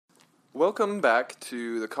Welcome back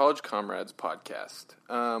to the College Comrades podcast.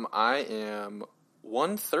 I am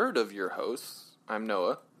 1/3 of your hosts. I'm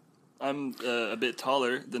Noah. I'm a bit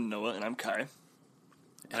taller than Noah, and I'm Kai.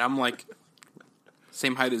 And I'm like,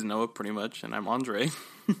 same height as Noah, pretty much, and I'm Andre.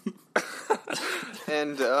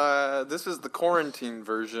 And this is the quarantine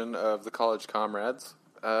version of the College Comrades.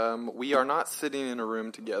 We are not sitting in a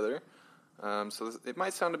room together, so it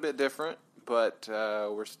might sound a bit different, but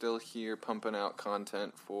we're still here pumping out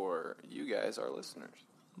content for you guys, our listeners.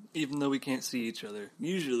 Even though we can't see each other.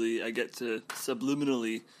 Usually I get to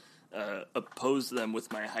subliminally oppose them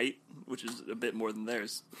with my height, which is a bit more than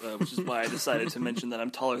theirs, which is why I decided to mention that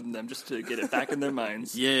I'm taller than them, just to get it back in their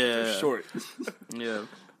minds. Yeah. They're short. Yeah.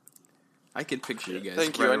 I can picture you guys.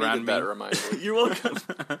 Thank you, I needed that reminder. You're welcome.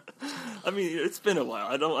 I mean, it's been a while.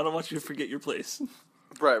 I don't want you to forget your place.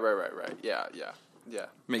 Right. Yeah.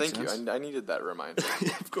 Makes Thank sense. you. I needed that reminder.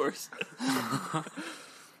 Of course.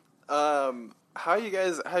 How you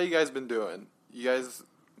guys been doing? You guys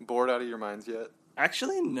bored out of your minds yet?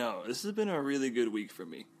 Actually, no. This has been a really good week for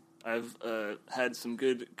me. I've had some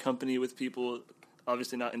good company with people,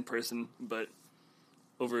 obviously not in person, but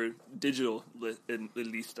over digital at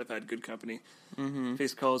least. I've had good company. Mm-hmm.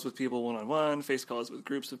 Face calls with people one-on-one, face calls with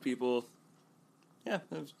groups of people. Yeah,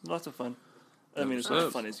 it was lots of fun. I mean, as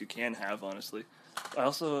much fun as you can have, honestly.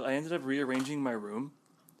 I ended up rearranging my room.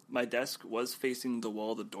 My desk was facing the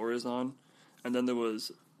wall the door is on, and then there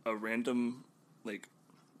was a random,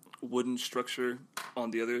 wooden structure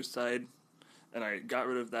on the other side, and I got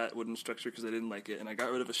rid of that wooden structure because I didn't like it, and I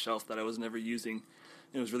got rid of a shelf that I was never using.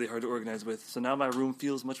 It was really hard to organize with. So now my room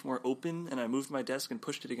feels much more open, and I moved my desk and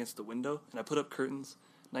pushed it against the window, and I put up curtains,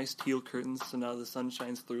 nice teal curtains, so now the sun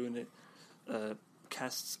shines through and it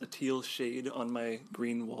casts a teal shade on my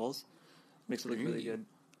green walls. Makes it look really good.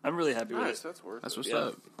 I'm really happy with it. That's What's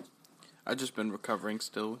up. I've just been recovering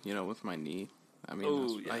still, with my knee. I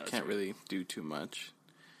mean, I can't really do too much,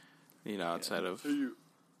 outside of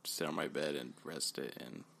sit on my bed and rest it.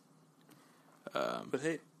 And But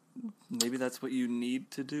hey, maybe that's what you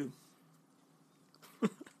need to do.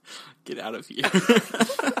 get out of here.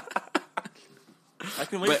 I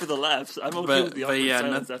can wait for the laughs. I'm okay with the awkward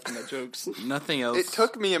silence after my jokes. Nothing else. It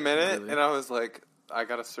took me a minute, really. and I was like, I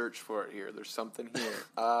gotta search for it here. There's something here.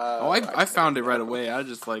 I found it right away. I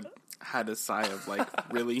just, had a sigh of,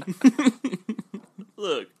 really?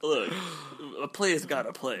 Look. A play has got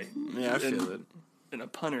to play. Yeah, I feel it. And a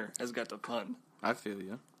punter has got to pun. I feel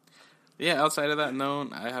you. Yeah, outside of that, no,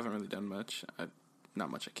 I haven't really done much. Not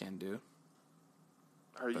much I can do.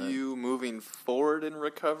 Are you moving forward in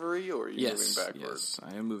recovery, or are you moving backward? Yes,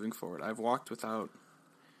 I am moving forward. I've walked without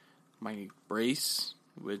my brace,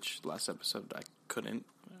 which last episode I couldn't.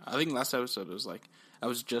 I think last episode it was I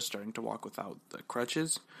was just starting to walk without the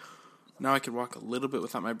crutches. Now I can walk a little bit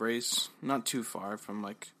without my brace, not too far from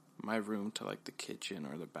my room to the kitchen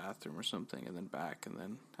or the bathroom or something, and then back, and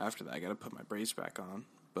then after that I gotta put my brace back on.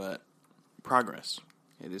 But progress.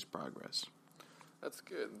 It is progress. That's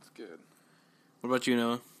good. What about you,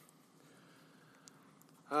 Noah?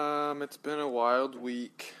 It's been a wild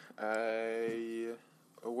week. I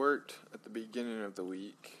worked at the beginning of the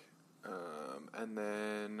week, and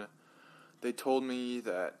then they told me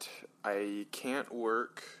that I can't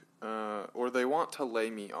work, or they want to lay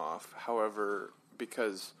me off. However,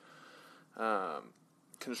 because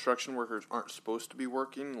construction workers aren't supposed to be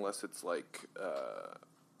working unless it's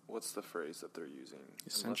what's the phrase that they're using?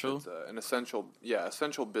 Essential? It's,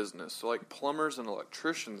 essential business. So, plumbers and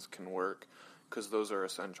electricians can work because those are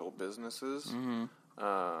essential businesses. Mm-hmm.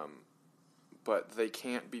 But they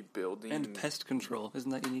can't be building. And pest control.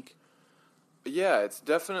 Isn't that unique? Yeah, it's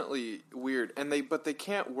definitely weird. But they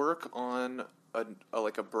can't work on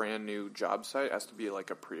a brand new job site. It has to be a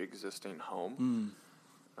pre-existing home.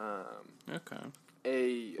 Okay.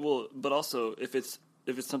 But also if it's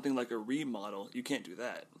something like a remodel, you can't do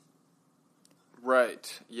that.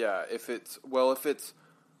 Right. Yeah. If it's a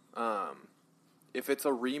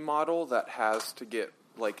remodel that has to get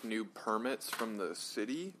new permits from the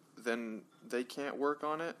city, then they can't work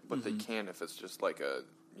on it. But they can if it's just a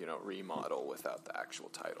remodel without the actual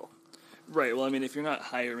title. Right. Well, I mean, if you're not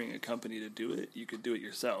hiring a company to do it, you could do it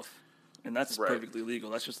yourself, and that's perfectly legal.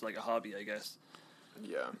 That's just a hobby, I guess.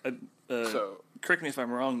 Yeah. So correct me if I'm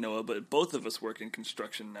wrong, Noah, but both of us work in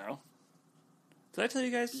construction now. Did I tell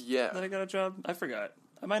you guys that I got a job? I forgot.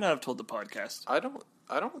 I might not have told the podcast. I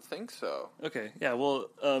don't think so. Okay. Yeah. Well,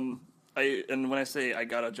 and when I say I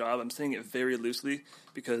got a job, I'm saying it very loosely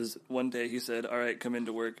because one day he said, "All right, come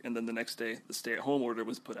into work," and then the next day the stay-at-home order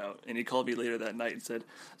was put out, and he called me later that night and said,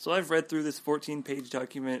 "So I've read through this 14-page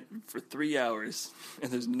document for 3 hours,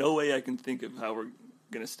 and there's no way I can think of how we're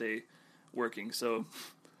gonna stay working. So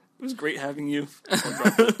it was great having you.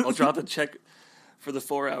 I'll drop a check for the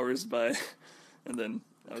 4 hours and then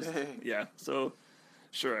yeah. So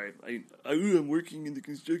sure, I'm working in the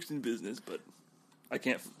construction business, but I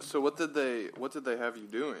can't. So what did they have you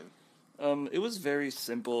doing? It was very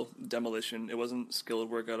simple demolition. It wasn't skilled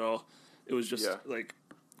work at all. It was just like,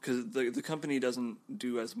 because the company doesn't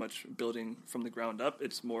do as much building from the ground up.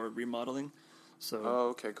 It's more remodeling.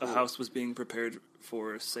 So cool. A house was being prepared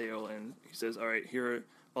for sale, and he says, all right, here are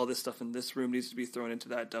all this stuff in this room needs to be thrown into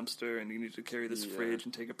that dumpster, and you need to carry this fridge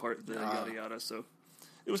and take apart the yada yada. So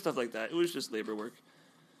it was stuff like that. It was just labor work.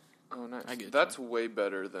 Oh, nice. That's way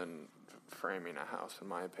better than framing a house, in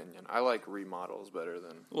my opinion. I like remodels better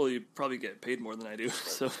than... Well, you probably get paid more than I do,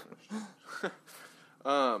 so...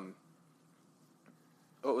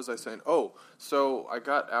 What was I saying? Oh, so I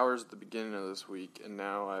got hours at the beginning of this week, and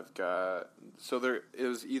now I've got... So there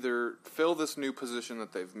is either fill this new position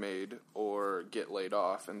that they've made or get laid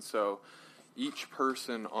off, and so each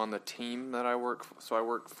person on the team that I work for... So I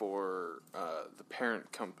work for the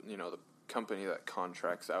parent company, the company that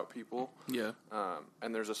contracts out people. Yeah.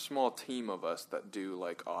 And there's a small team of us that do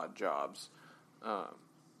like odd jobs.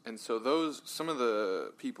 And so some of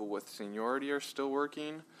the people with seniority are still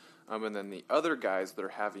working. And then the other guys they're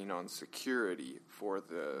having on security for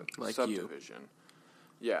the subdivision.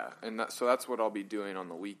 Yeah. And so that's what I'll be doing on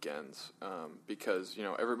the weekends. Because,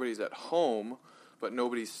 everybody's at home, but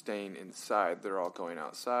nobody's staying inside. They're all going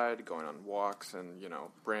outside, going on walks, and,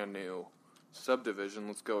 brand new subdivision,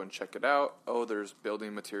 let's go and check it out. Oh, there's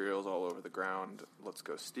building materials all over the ground. Let's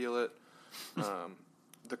go steal it.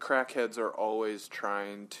 The crackheads are always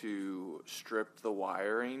trying to strip the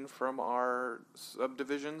wiring from our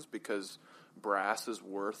subdivisions because brass is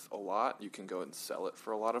worth a lot. You can go and sell it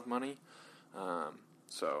for a lot of money.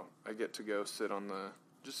 So I get to go sit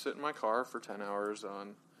in my car for 10 hours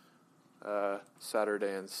on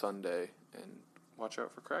Saturday and Sunday and watch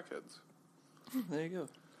out for crackheads. There you go.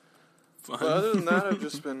 Fun. But other than that, I've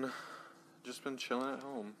just been chilling at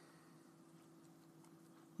home.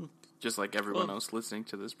 Just like everyone else listening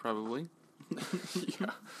to this, probably.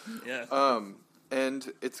 Yeah.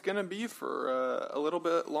 And it's gonna be for a little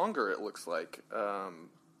bit longer. It looks like the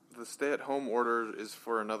stay-at-home order is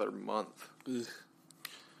for another month. Ugh.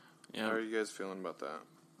 Yeah. How are you guys feeling about that?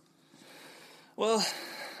 Well,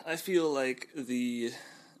 I feel like the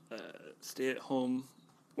stay-at-home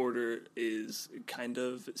order is kind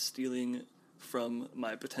of stealing from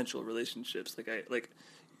my potential relationships.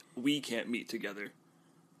 We can't meet together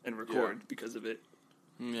and record because of it.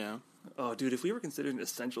 Yeah. Oh, dude, if we were considered an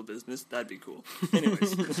essential business, that'd be cool.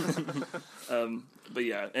 Anyways. But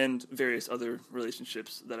yeah, and various other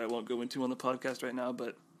relationships that I won't go into on the podcast right now,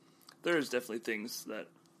 but there's definitely things that...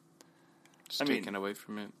 taken away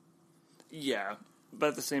from it. Yeah, but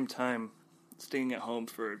at the same time, staying at home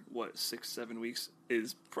for, 6-7 weeks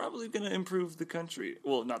is probably going to improve the country.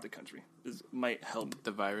 Well, not the country. It might help.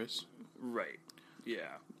 The virus? Right.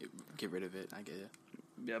 Yeah. Get rid of it, I get it.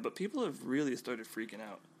 Yeah, but people have really started freaking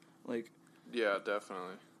out. Yeah,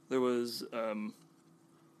 definitely. There was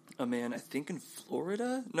a man, I think in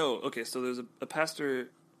Florida? No, okay, so there's a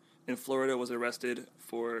pastor in Florida was arrested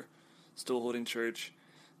for still holding church,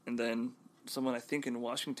 and then someone, I think in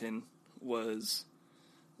Washington, there was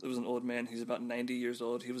an old man, he's about 90 years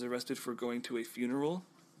old, he was arrested for going to a funeral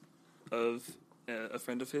of a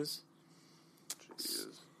friend of his. Jeez.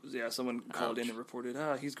 Yeah, someone called in and reported,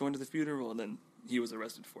 he's going to the funeral, and then he was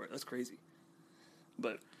arrested for it. That's crazy.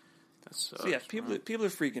 But, so yeah, people are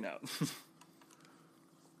freaking out.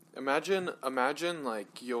 Imagine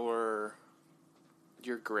like your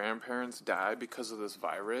grandparents die because of this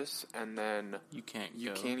virus, and then you can't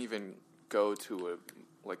even go to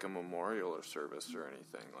a memorial or service or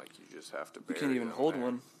anything. Like, you just have to bury You can't even hold there.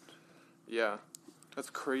 one. Yeah, that's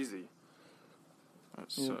crazy.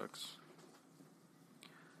 That sucks.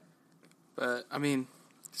 But, it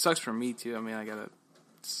sucks for me, too. I gotta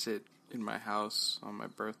sit in my house on my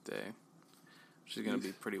birthday, which is gonna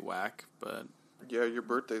be pretty whack, but... Yeah, your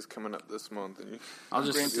birthday's coming up this month, and I'll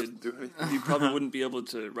just do anything. You probably wouldn't be able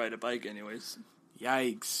to ride a bike anyways.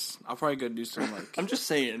 Yikes. I'll probably go do some, I'm just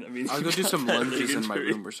saying, I'll go do some lunges in my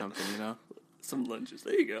room or something, Some lunges.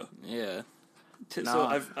 There you go. Yeah. So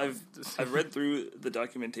I've read through the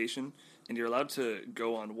documentation, and you're allowed to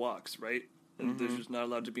go on walks, right? And there's just not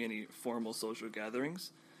allowed to be any formal social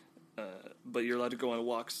gatherings. But you're allowed to go on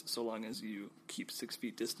walks so long as you keep 6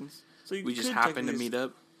 feet distance. So we just happen to meet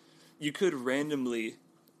up? You could randomly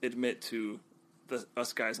admit to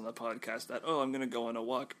us guys on the podcast that, I'm going to go on a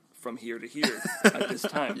walk from here to here at this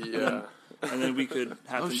time. Yeah. And then we could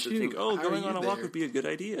happen to think, How going on a walk there? would be a good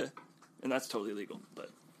idea. And that's totally legal. But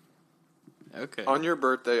Okay. On your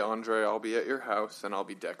birthday, Andre, I'll be at your house and I'll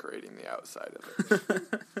be decorating the outside of it.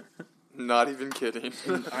 Not even kidding.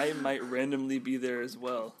 And I might randomly be there as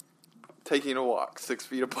well. Taking a walk 6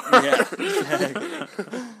 feet apart. Yeah, exactly.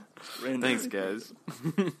 Thanks, guys.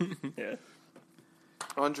 Yeah.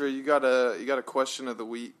 Andre, you got a question of the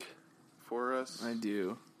week for us? I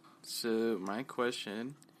do. So my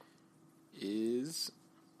question is,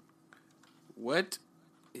 what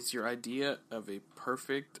is your idea of a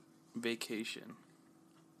perfect vacation?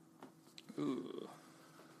 Ooh.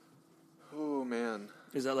 Oh man.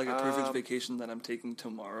 Is that like a perfect vacation that I'm taking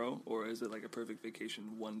tomorrow, or is it like a perfect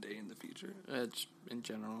vacation one day in the future? Just in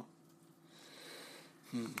general.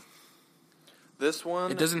 This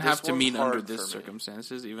one. It doesn't this have to one's mean under hard this for me.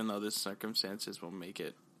 circumstances, even though this circumstances will make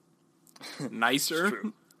it nicer.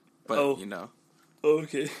 True. But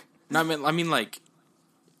Okay. No, I mean, like,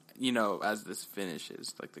 as this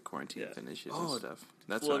finishes, like the quarantine finishes and stuff.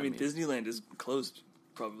 That's well, what I mean. Disneyland is closed,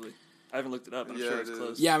 probably. I haven't looked it up. I'm sure it's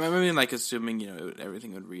closed. Yeah, I mean, like, assuming,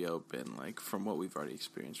 everything would reopen, like, from what we've already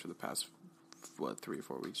experienced for the past, 3 or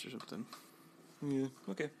 4 weeks or something. Yeah,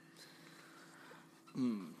 okay.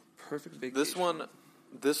 Perfect vacation.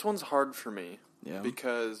 This one's hard for me. Yeah.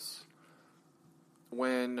 Because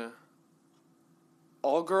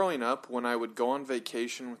all growing up, when I would go on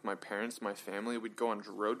vacation with my parents, my family, we'd go on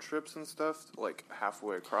road trips and stuff, like,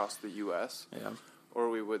 halfway across the U.S. Yeah. Or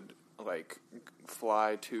we would, like,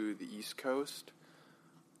 fly to the East Coast.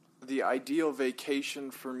 The ideal vacation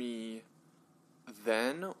for me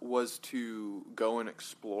then was to go and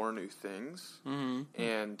explore new things. Mm-hmm.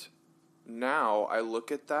 And now I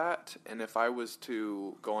look at that, and if I was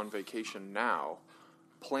to go on vacation now,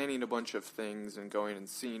 planning a bunch of things and going and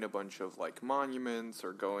seeing a bunch of, like, monuments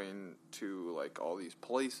or going to, like, all these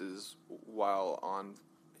places while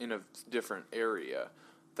in a different area,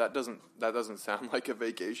 that doesn't sound like a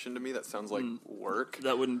vacation to me. That sounds like work.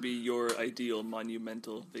 That wouldn't be your ideal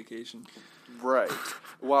monumental vacation. Right.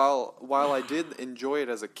 While I did enjoy it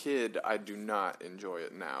as a kid, I do not enjoy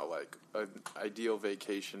it now. Like, an ideal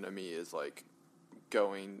vacation to me is, like,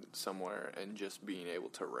 going somewhere and just being able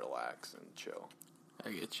to relax and chill. I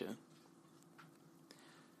get you.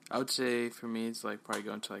 I would say for me, it's like probably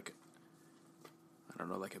going to like, I don't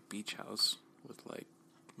know, like a beach house with like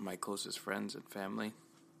my closest friends and family.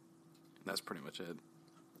 That's pretty much it.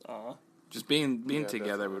 Aw. Just being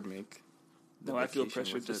together definitely would make. No, I feel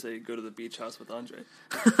pressured to say go to the beach house with Andre.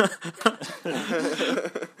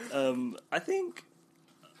 I think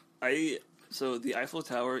so the Eiffel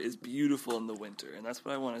Tower is beautiful in the winter, and that's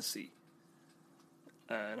what I want to see.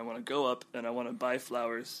 And I want to go up, and I want to buy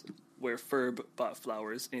flowers where Ferb bought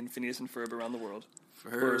flowers in Phineas and Ferb around the world.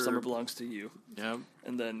 Where summer belongs to you. Yeah.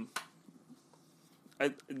 And then,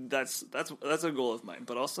 that's a goal of mine.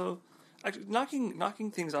 But also, actually,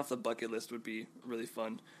 knocking things off the bucket list would be really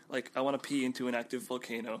fun. Like, I want to pee into an active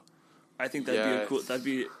volcano. I think that'd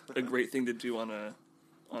be a great thing to do on a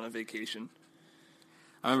vacation.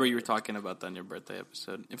 I remember you were talking about that on your birthday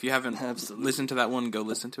episode. If you haven't listened to that one, go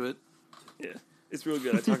listen to it. Yeah. It's real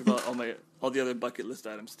good. I talk about all the other bucket list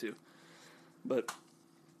items too. But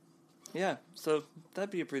yeah, so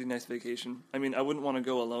that'd be a pretty nice vacation. I mean, I wouldn't want to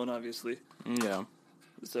go alone, obviously. Yeah.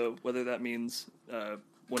 So whether that means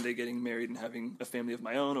one day getting married and having a family of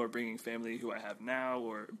my own, or bringing family who I have now,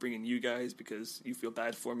 or bringing you guys because you feel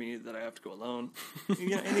bad for me that I have to go alone.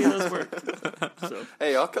 Any of those work. So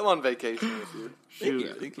hey, I'll come on vacation with you.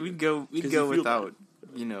 Thank you. We'd go without,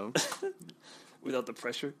 without the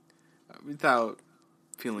pressure. Without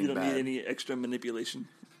feeling bad. You don't need any extra manipulation.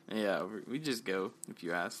 Yeah, we just go if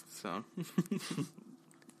you ask, so.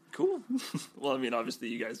 Cool. Well, I mean, obviously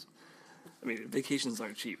you guys, vacations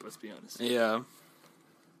aren't cheap, let's be honest. Yeah.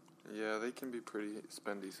 Yeah, they can be pretty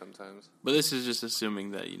spendy sometimes. But this is just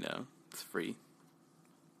assuming that, it's free.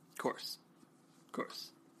 Of course.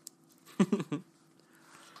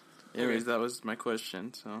 Anyways, that was my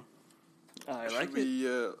question, so. I like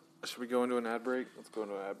it. Should we go into an ad break? Let's go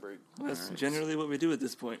into an ad break. That's generally what we do at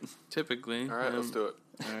this point. Typically. All right, let's do it.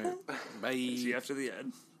 All right. Bye. See you after the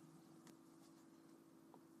ad.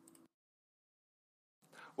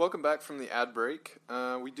 Welcome back from the ad break.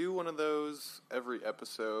 We do one of those every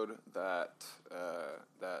episode that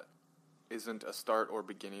isn't a start or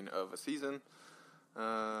beginning of a season.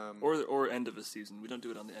 Or end of a season. We don't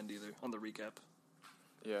do it on the end either, on the recap.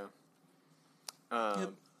 Yeah.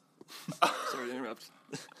 Yep. Sorry to interrupt.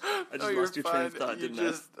 I just lost your train of thought, didn't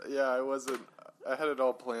I? Yeah, I wasn't. I had it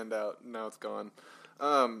all planned out. Now it's gone.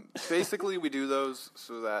 Basically, we do those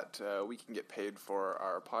so that we can get paid for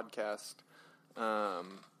our podcast.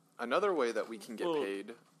 Another way that we can get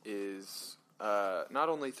paid is not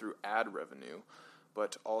only through ad revenue,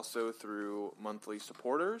 but also through monthly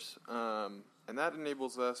supporters. And that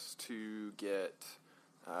enables us to get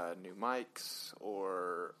new mics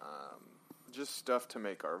or just stuff to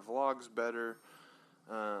make our vlogs better.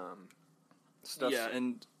 Yeah,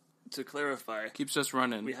 and to clarify, Keeps us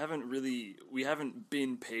running. we haven't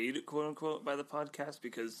been paid, quote unquote, by the podcast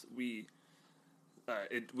because we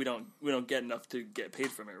don't get enough to get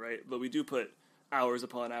paid from it, right? But we do put hours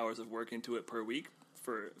upon hours of work into it per week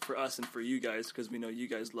for us and for you guys, because we know you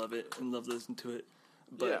guys love it and love listening to it.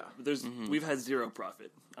 But we've had zero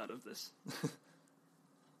profit out of this.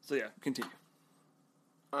 So yeah, continue.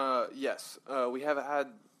 Yes, we have had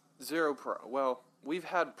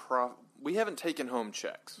we haven't taken home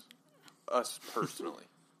checks, us personally.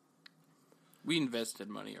 We invested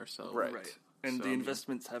money ourselves. Right. And So, the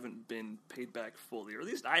investments haven't been paid back fully, or at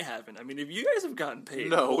least I haven't. I mean, if you guys have gotten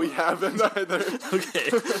paid, No, we haven't either.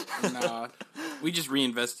 Okay. Nah, we just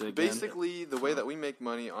reinvested again. Basically, the way that we make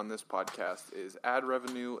money on this podcast is ad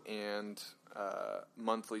revenue and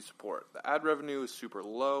monthly support. The ad revenue is super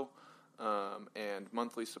low, and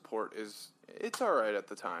monthly support it's all right at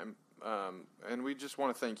the time. And we just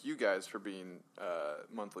want to thank you guys for being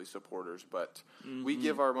monthly supporters. But we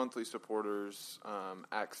give our monthly supporters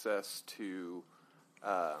access to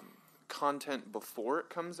content before it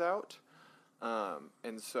comes out.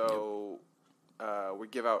 And so we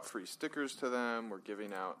give out free stickers to them. We're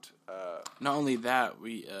giving out... Not only that,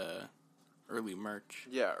 we early merch.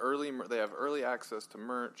 Yeah, they have early access to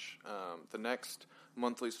merch. The next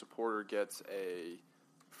monthly supporter gets a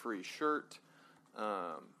free shirt.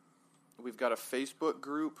 We've got a Facebook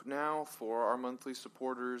group now for our monthly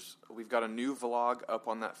supporters. We've got a new vlog up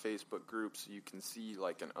on that Facebook group, so you can see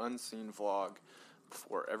like an unseen vlog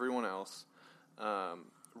before everyone else.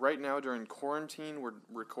 Right now during quarantine, we're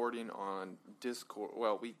recording on Discord.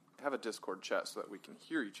 Well, we have a Discord chat so that we can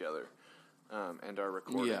hear each other and are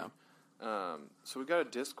recording. Yeah. So we got a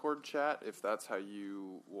Discord chat if that's how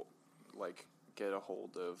you like get a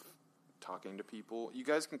hold of talking to people. You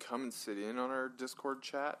guys can come and sit in on our Discord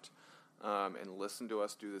chat and listen to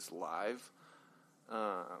us do this live.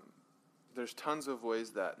 There's tons of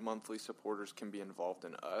ways that monthly supporters can be involved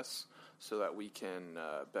in us so that we can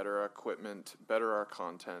better our equipment, better our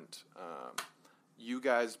content. You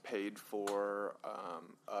guys paid for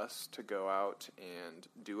us to go out and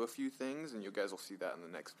do a few things, and you guys will see that in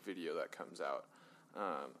the next video that comes out.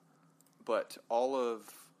 But all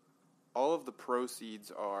of the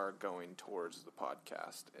proceeds are going towards the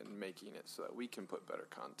podcast and making it so that we can put better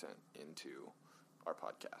content into our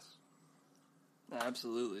podcast.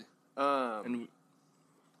 Absolutely. Yep,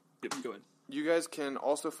 go ahead. You guys can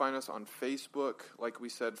also find us on Facebook. Like we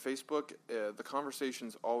said, Facebook, the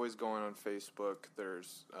conversation's always going on Facebook.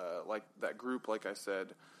 There's, like that group, like I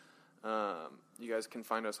said. You guys can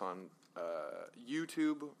find us on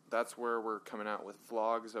YouTube. That's where we're coming out with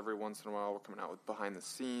vlogs every once in a while. We're coming out with behind the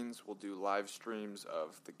scenes. We'll do live streams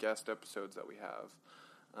of the guest episodes that we have.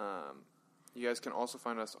 You guys can also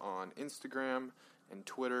find us on Instagram and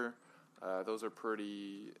Twitter. Those are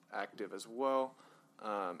pretty active as well.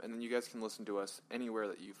 And then you guys can listen to us anywhere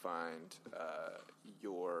that you find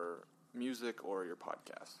your music or your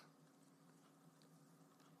podcast.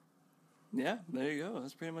 Yeah, there you go.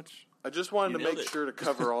 That's pretty much... I just wanted to nailed make it. sure to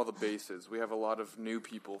cover all the bases. We have a lot of new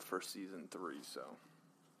people for Season 3, so...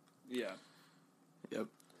 Yeah. Yep.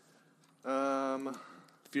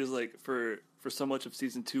 Feels like for so much of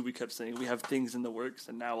Season 2, we kept saying we have things in the works,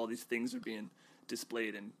 and now all these things are being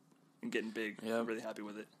displayed and getting big. Yep. I'm really happy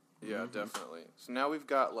with it. Yeah, definitely. So now we've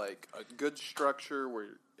got like a good structure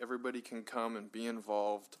where everybody can come and be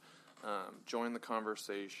involved, join the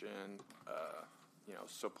conversation,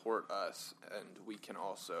 support us, and we can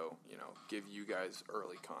also, give you guys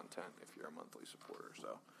early content if you're a monthly supporter.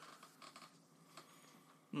 So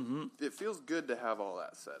it feels good to have all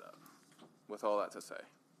that set up. With all that to say,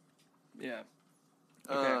 Yeah.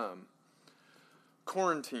 Okay.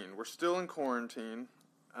 Quarantine. We're still in quarantine.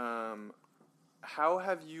 How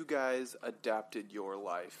have you guys adapted your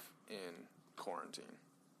life in quarantine?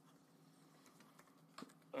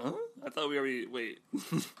 Huh? I thought we already... Wait. I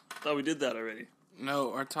thought we did that already.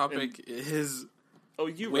 No, our topic is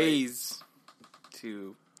Right. ways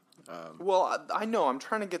to... Well, I know. I'm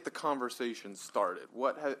trying to get the conversation started.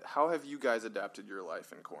 How have you guys adapted your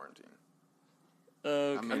life in quarantine?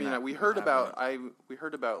 Okay. We heard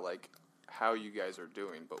about like how you guys are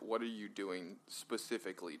doing, but what are you doing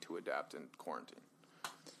specifically to adapt in quarantine?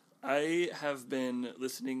 I have been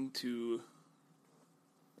listening to,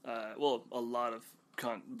 a lot of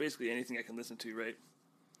basically anything I can listen to, right?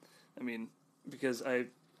 I mean, because I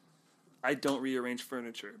don't rearrange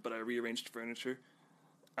furniture, but I rearranged furniture.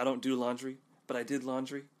 I don't do laundry, but I did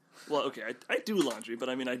laundry. Well, okay, I do laundry, but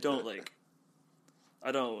I mean, I don't.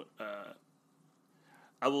 I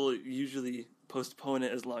will usually postpone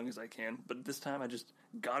it as long as I can, but this time I just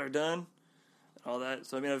got her done. All that.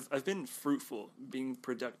 So I mean, I've been fruitful, being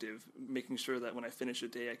productive, making sure that when I finish a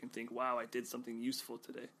day, I can think, "Wow, I did something useful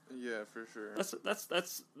today." Yeah, for sure.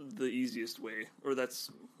 That's the easiest way, or that's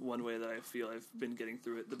one way that I feel I've been getting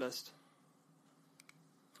through it the best.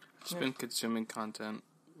 Just been consuming content,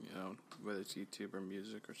 whether it's YouTube or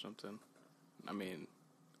music or something. I mean,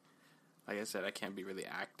 like I said, I can't be really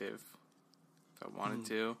active if I wanted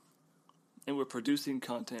to. And we're producing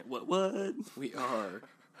content. What? We are.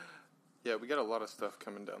 Yeah, we got a lot of stuff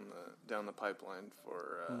coming down the pipeline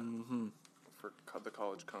for the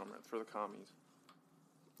college comrades, for the commies.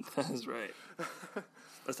 That's right.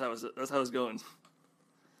 That's how it's going.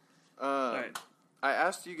 All right. I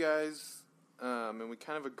asked you guys, and we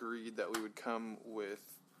kind of agreed that we would come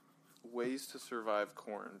with ways to survive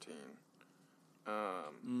quarantine.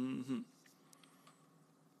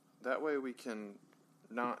 That way we can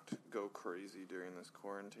not go crazy during this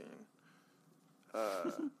quarantine.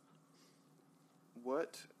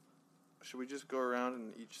 What? Should we just go around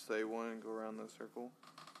and each say one and go around the circle?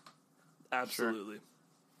 Absolutely. Sure.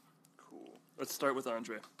 Cool. Let's start with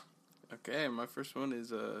Andre. Okay, my first one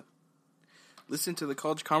is listen to the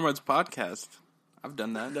College Comrades podcast. I've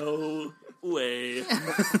done that. No way.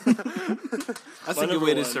 That's a good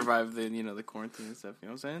way to survive the quarantine and stuff. You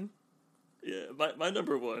know what I'm saying? Yeah, my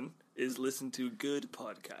number one is listen to good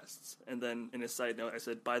podcasts. And then, in a side note, I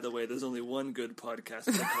said, by the way, there's only one good podcast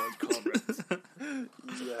in the College Comrades.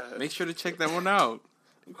 Yeah. Make sure to check that one out.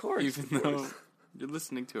 Of course. Even though you're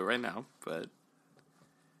listening to it right now, but...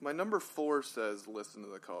 My number 4 says listen to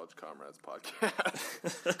the College Comrades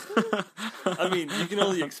podcast. I mean, you can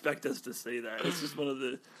only expect us to say that. It's just one of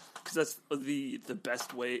the... Because that's the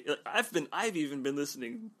best way... I've even been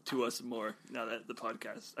listening to us more now that the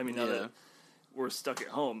podcast... I mean, now that we're stuck at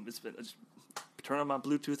home, I just turn on my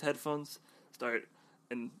Bluetooth headphones, start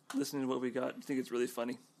and listening to what we got. I think it's really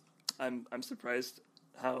funny. I'm surprised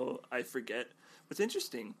how I forget. What's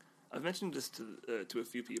interesting... I've mentioned this to a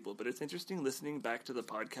few people, but it's interesting listening back to the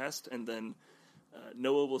podcast, and then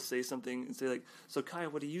Noah will say something and say, like, so Kai,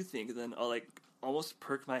 what do you think? And then I'll, like, almost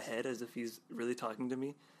perk my head as if he's really talking to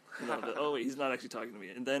me. And then I'll be like, oh, wait, he's not actually talking to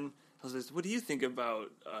me. And then he'll say, what do you think about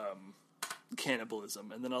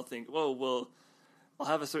cannibalism? And then I'll think, well, I'll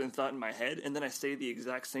have a certain thought in my head, and then I say the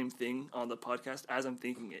exact same thing on the podcast as I'm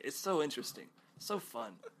thinking it. It's so interesting. So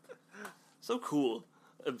fun. So cool.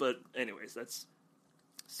 But anyways, that's...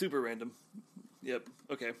 super random. Yep.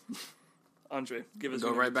 Okay. Andre, give us.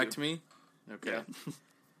 Go right back to me. Okay.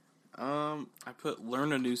 Yeah. I put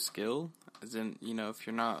learn a new skill, as in if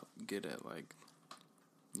you're not good at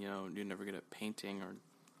you're never good at painting or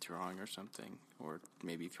drawing or something, or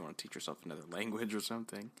maybe if you want to teach yourself another language or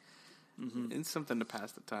something, it's something to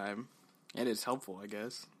pass the time, and it's helpful, I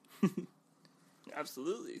guess.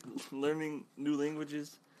 Absolutely, learning new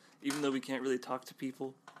languages, even though we can't really talk to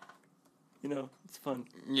people. It's fun.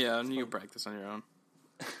 Yeah, and you can practice on your own.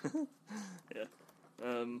 Yeah.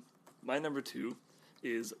 My number 2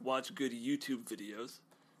 is watch good YouTube videos.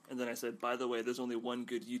 And then I said, by the way, there's only one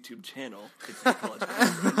good YouTube channel. It's the College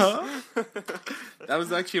Comrades. That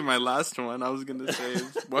was actually my last one. I was going to say,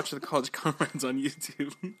 watch the College Comrades on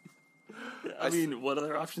YouTube. I mean, what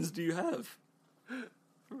other options do you have?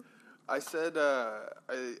 I said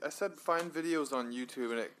I said find videos on YouTube,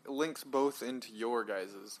 and it links both into your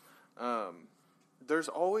guys's. There's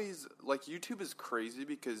always, like, YouTube is crazy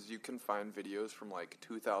because you can find videos from, like,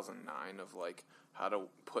 2009 of, like, how to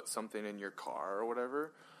put something in your car or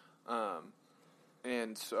whatever.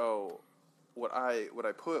 And so what I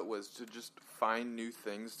put was to just find new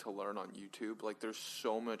things to learn on YouTube. Like, there's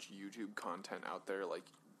so much YouTube content out there, like,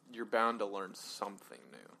 you're bound to learn something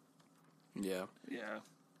new. Yeah. Yeah.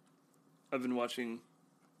 I've been watching,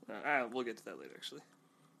 we'll get to that later, actually.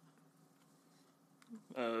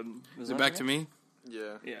 Is it back to me?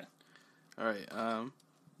 Yeah. Yeah. All right.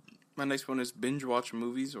 My next one is binge watch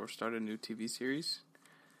movies or start a new TV series.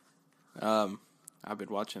 I've been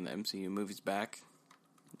watching the MCU movies back.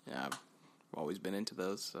 Yeah, I've always been into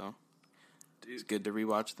those, so it's good to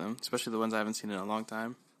rewatch them, especially the ones I haven't seen in a long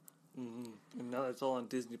time. Mm-hmm. And now that's all on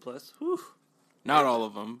Disney Plus. Whew. Not all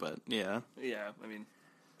of them, but yeah. Yeah, I mean,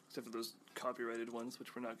 except for those copyrighted ones,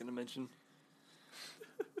 which we're not going to mention.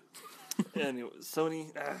 Anyway,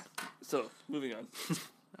 Sony. So, moving on.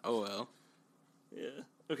 Oh, well. Yeah.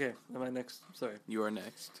 Okay, am I next? Sorry. You are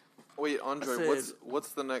next. Wait, Andre,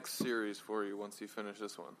 what's the next series for you once you finish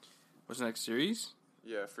this one? What's the next series?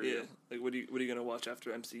 Yeah, for you. Like, what are you going to watch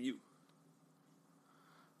after MCU?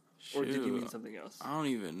 Or did you Shoot. mean something else? I don't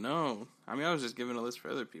even know. I mean, I was just giving a list for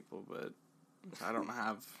other people, but I don't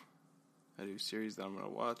have a new series that I'm going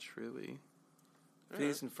to watch, really.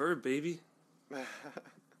 Phineas and Ferb, baby.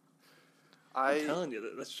 I'm telling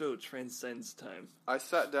you, that show transcends time. I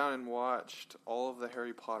sat down and watched all of the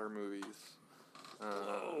Harry Potter movies.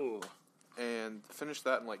 Whoa. And finished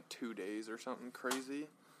that in like 2 days or something crazy.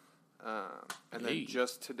 And Hey. then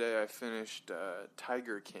just today I finished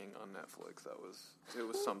Tiger King on Netflix. It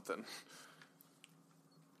was something.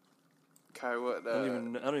 Kai, what? I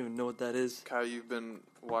don't even know what that is. Kai, you've been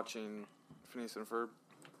watching Phineas and Ferb?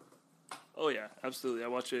 Oh yeah, absolutely. I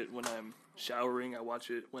watch it when I'm showering. I watch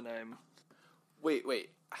it when I'm... Wait.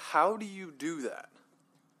 How do you do that?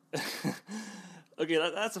 Okay,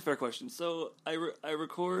 that's a fair question. So I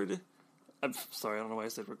record... I'm sorry, I don't know why I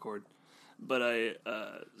said record. But I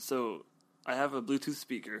have a Bluetooth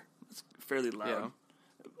speaker. It's fairly loud.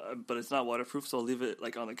 Yeah. But it's not waterproof, so I'll leave it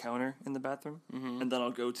like on the counter in the bathroom. Mm-hmm. And then I'll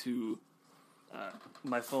go to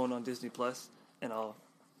my phone on Disney Plus, and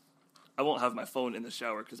I won't have my phone in the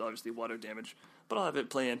shower because obviously water damage, but I'll have it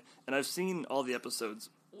playing. And I've seen all the episodes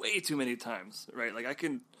way too many times, right? Like I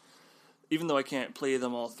can, even though I can't play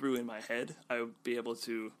them all through in my head, I would be able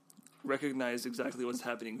to recognize exactly what's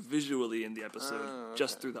happening visually in the episode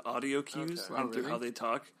just through the audio cues and through how they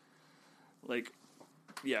talk. Like,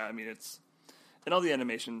 yeah, I mean it's, and all the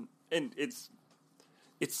animation, and it's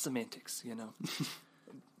semantics, you know.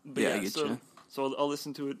 But yeah, I get you. So I'll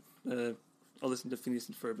listen to it. I'll listen to Phineas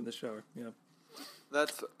and Ferb in the shower. Yeah,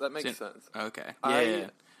 that makes sense. Okay, yeah.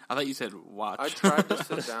 I thought you said watch. I tried to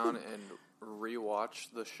sit down and rewatch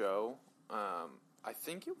the show. I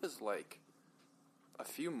think it was like a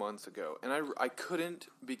few months ago, and I couldn't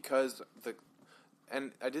because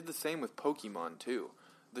and I did the same with Pokemon too.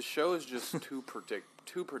 The show is just too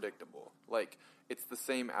predictable. Like it's the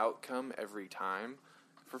same outcome every time.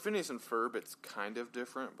 For Phineas and Ferb, it's kind of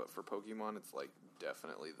different, but for Pokemon, it's like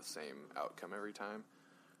definitely the same outcome every time.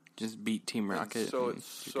 Just beat Team Rocket. And so it's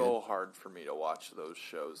so hard for me to watch those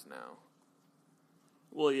shows now.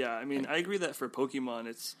 Well, yeah, I mean, I agree that for Pokemon,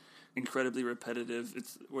 it's incredibly repetitive.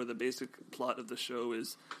 It's where the basic plot of the show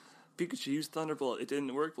is Pikachu used Thunderbolt. It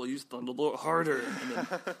didn't work. Well, use Thunderbolt harder. And then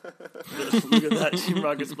look at that, Team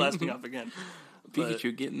Rocket's blasting off again.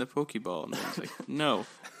 Pikachu getting the Pokeball, and then it's like, no.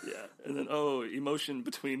 Yeah, and then emotion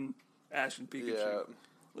between Ash and Pikachu. Yeah.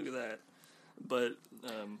 Look at that. But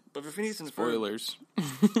for Phineas and Spoilers.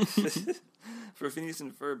 Ferb, for Phineas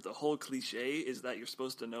and Ferb, the whole cliche is that you're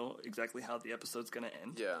supposed to know exactly how the episode's going to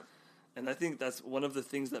end. Yeah. And I think that's one of the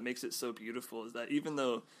things that makes it so beautiful is that even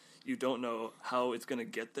though you don't know how it's going to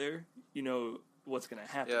get there, you know what's going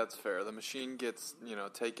to happen. Yeah, that's fair. The machine gets,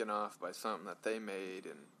 taken off by something that they made,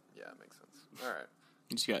 and yeah, it makes sense. All right.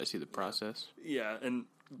 You just got to see the process. Yeah,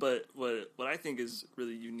 but what I think is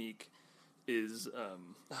really unique is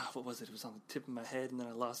what was it? It was on the tip of my head, and then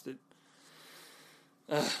I lost it.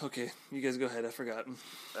 Okay, you guys go ahead. I forgot.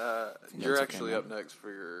 You're actually up next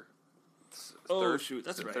for your third. Shoot,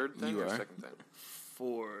 that's right. Third thing you or are. second thing?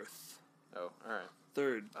 Fourth. Oh, all right.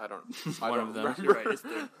 Third. I don't One of them. You're right. It's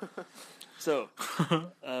third. So,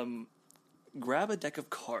 grab a deck of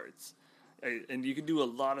cards, and you can do a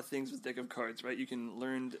lot of things with deck of cards, right? You can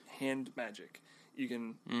learn hand magic. You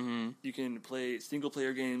can play single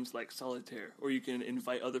player games like Solitaire, or you can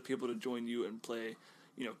invite other people to join you and play,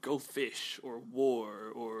 Go Fish or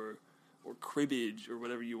War or Cribbage or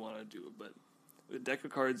whatever you want to do. But a deck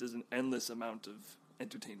of cards is an endless amount of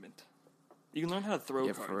entertainment. You can learn how to throw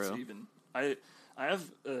Yeah, for cards real. even. I have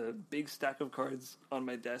a big stack of cards on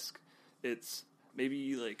my desk. It's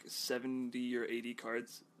maybe like 70 or 80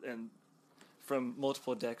 cards and from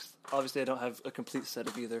multiple decks. Obviously, I don't have a complete set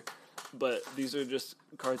of either, but these are just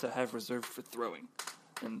cards I have reserved for throwing.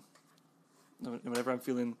 And whenever I'm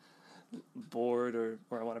feeling bored or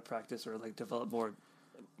I want to practice or like develop more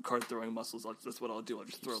card throwing muscles, that's what I'll do. I'll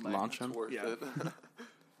just throw Just my launch them. Worth Yeah. it.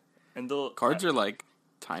 And Cards are like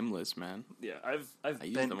timeless, man. Yeah, I've I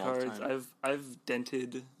use bent them all the cards. time. I've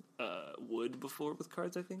dented wood before with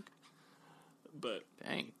cards, I think. But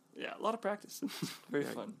Dang. yeah, a lot of practice. Very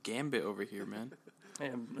You're fun. Gambit over here, man.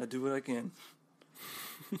 Hey, I do what I can.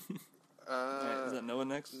 Right, is that Noah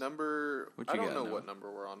next? Number. What I you don't got, know Noah? what number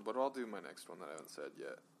we're on, but I'll do my next one that I haven't said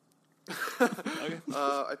yet. Okay.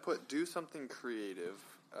 I put do something creative,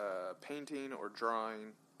 painting or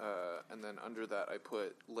drawing, and then under that I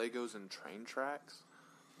put Legos and train tracks.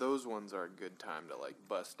 Those ones are a good time to like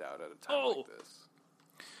bust out at a time like this.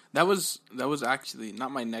 That was actually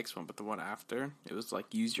not my next one, but the one after. It was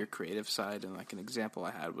like use your creative side, and like an example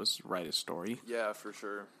I had was write a story Yeah, for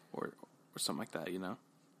sure. or something like that,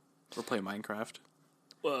 or play Minecraft.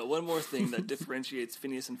 One more thing that differentiates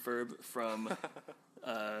Phineas and Ferb from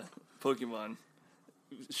Pokemon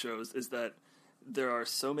shows is that there are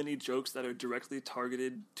so many jokes that are directly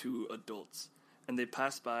targeted to adults, and they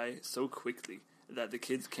pass by so quickly that the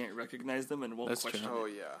kids can't recognize them and won't That's question true. it. Oh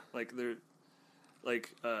yeah. Like they're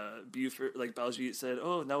Buford, like Baljeet said,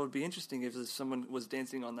 "Oh, that would be interesting if someone was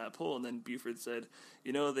dancing on that pole." And then Buford said,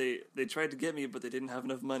 "You know, they tried to get me, but they didn't have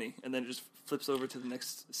enough money." And then it just flips over to the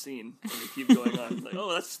next scene, and they keep going on. Like,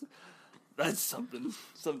 oh, that's something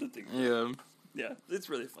to think about. Yeah. Yeah, it's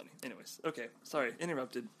really funny. Anyways, okay, sorry,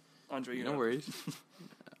 interrupted. Andre, you No know. worries.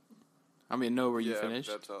 I mean, no, were you finished?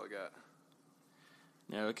 That's all I got.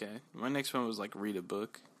 Yeah, okay. My next one was like read a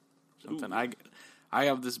book. Something. Ooh. I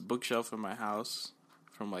have this bookshelf in my house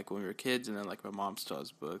from like when we were kids, and then like my mom still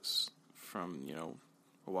has books from,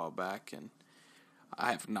 a while back, and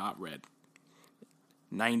I have not read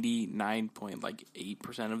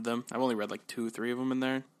 99.8% of them. I've only read like 2 or 3 of them in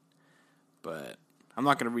there. But I'm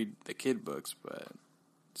not gonna read the kid books, but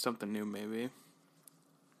something new maybe.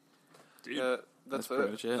 Dude, Yeah, That's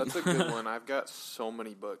pretty much it. That's a good one. I've got so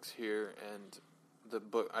many books here, and the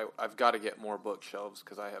book I've got to get more bookshelves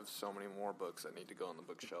because I have so many more books that need to go on the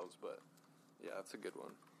bookshelves. But yeah, that's a good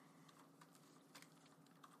one.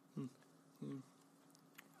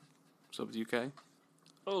 So with you, Kai?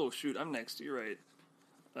 oh shoot, I'm next. You're right.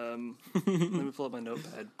 Let me pull up my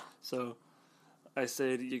notepad. So, I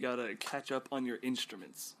said you gotta catch up on your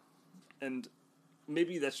instruments, and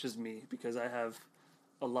maybe that's just me because I have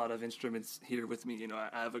a lot of instruments here with me. I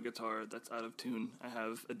have a guitar that's out of tune. I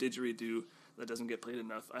have a didgeridoo that doesn't get played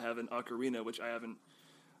enough. I have an ocarina which I haven't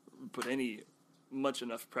put much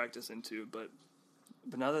enough practice into. But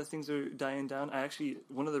now that things are dying down,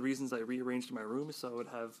 one of the reasons I rearranged my room is so I would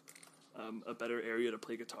have a better area to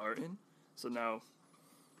play guitar in. So now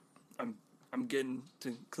I'm getting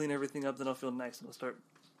to clean everything up, then I'll feel nice and I'll start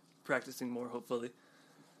practicing more, hopefully.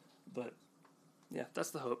 But yeah,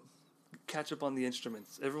 that's the hope. Catch up on the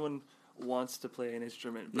instruments. Everyone wants to play an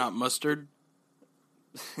instrument. Not mustard?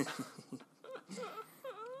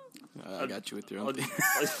 I got you with your own thing.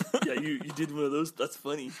 Yeah, you did one of those. That's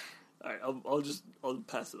funny. All right, I'll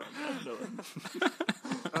pass it on.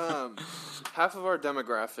 No. Half of our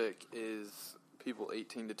demographic is people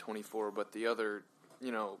 18 to 24, but the other,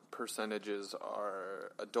 percentages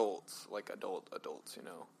are adults, like adults,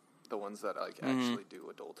 the ones that actually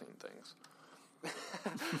do adulting things.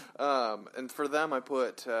 And for them, I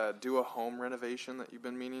put do a home renovation that you've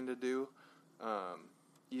been meaning to do.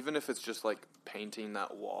 Even if it's just like painting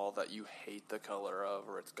that wall that you hate the color of,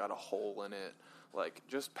 or it's got a hole in it, like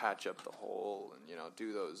just patch up the hole and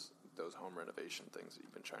do those home renovation things that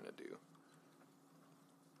you've been trying to do.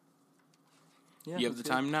 Yeah, you have the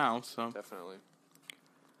time now, so Definitely.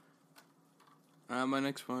 My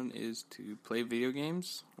next one is to play video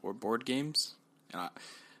games or board games. And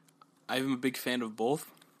I'm a big fan of both.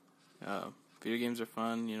 Video games are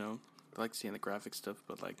fun, I like seeing the graphic stuff,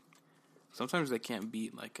 but like sometimes they can't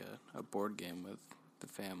beat like a board game with the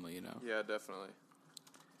family, Yeah, definitely.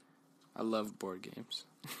 I love board games.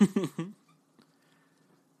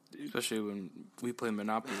 Especially when we play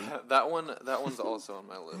Monopoly. That one's also on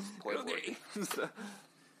my list. Play board games.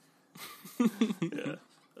 Yeah.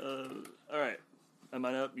 All right. Am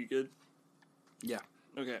I up? You good? Yeah.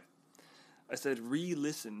 Okay. I said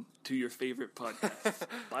re-listen to your favorite podcast.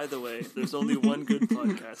 By the way, there's only one good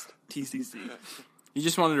podcast, TCC. You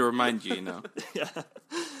just wanted to remind you, Yeah.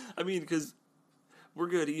 I mean, because we're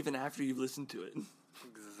good even after you've listened to it.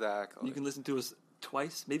 Exactly. You can listen to us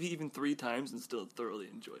twice, maybe even 3 times, and still thoroughly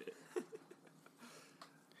enjoy it.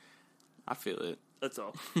 I feel it. That's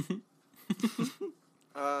all.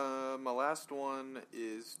 My last one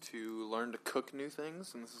is to learn to cook new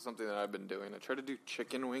things, and this is something that I've been doing. I tried to do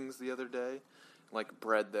chicken wings the other day, like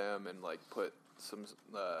bread them and like put some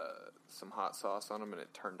hot sauce on them, and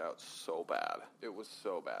it turned out so bad. It was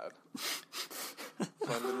so bad. So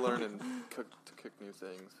I've been learning to cook new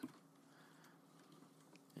things.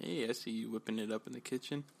 Hey, I see you whipping it up in the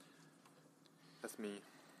kitchen. That's me.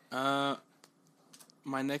 My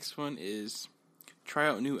next one is try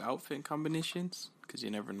out new outfit combinations, because you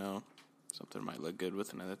never know. Something might look good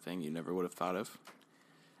with another thing you never would have thought of.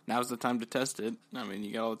 Now's the time to test it. I mean,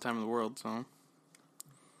 you got all the time in the world, so.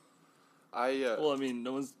 Well, I mean,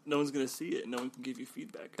 no one's gonna see it. No one can give you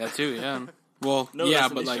feedback. That too, yeah. Well, No, yeah,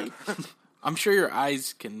 that's an but issue. like, I'm sure your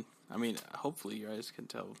eyes can. I mean, hopefully your eyes can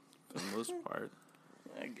tell for the most part.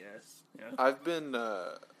 I guess. Yeah. I've been.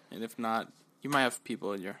 And if not, you might have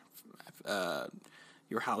people in your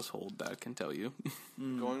household that can tell you.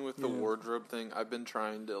 Going with the wardrobe thing, I've been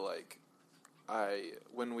trying to like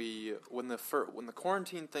when the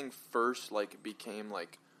quarantine thing first like became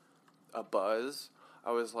like a buzz,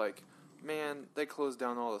 I was like, man, they closed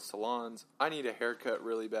down all the salons. I need a haircut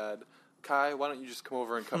really bad. Kai, why don't you just come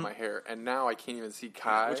over and cut my hair? And now I can't even see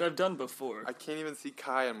Kai. Which I've done before. I can't even see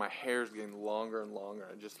Kai, and my hair's getting longer and longer.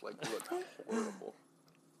 I just like look horrible.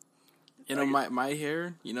 You know, my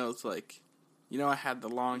hair, you know, it's like, you know, I had the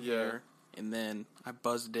long hair, and then I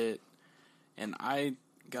buzzed it, and I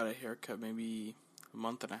got a haircut maybe a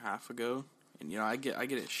month and a half ago, and, you know, I get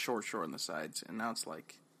it short on the sides, and now it's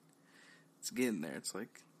like, it's getting there. It's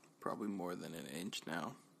like probably more than an inch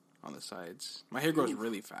now on the sides. My hair grows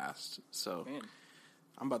really fast, so Man.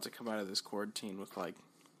 I'm about to come out of this quarantine with, like,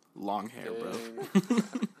 long hair,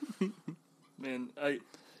 bro. Man,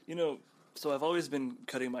 so I've always been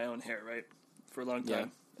cutting my own hair, right, for a long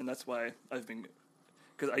time, and that's why I've been,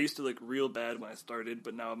 because I used to look real bad when I started,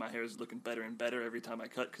 but now my hair is looking better and better every time I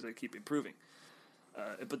cut because I keep improving.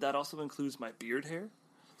 But that also includes my beard hair,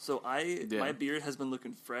 so my beard has been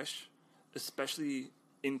looking fresh, especially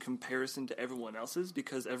in comparison to everyone else's,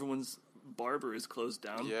 because everyone's barber is closed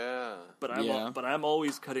down. Yeah. But I'm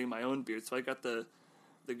always cutting my own beard, so I got the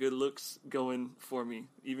good looks going for me,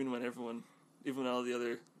 even when all the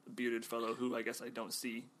other bearded fellow who I guess I don't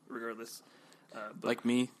see regardless. But Like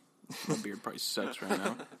me, my beard probably sucks right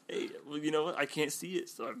now. Hey, well, you know what? I can't see it,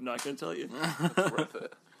 so I'm not going to tell you. It's worth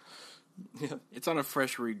it. Yeah. It's on a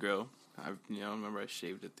fresh regrow. I remember I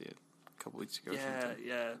shaved it a couple weeks ago.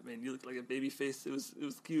 Yeah, man, you look like a baby face. It was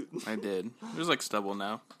cute. I did. There's like stubble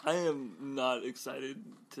now. I am not excited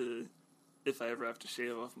if I ever have to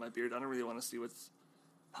shave off my beard. I don't really want to see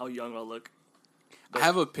how young I'll look. I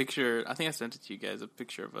have a picture. I think I sent it to you guys. A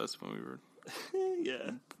picture of us when we were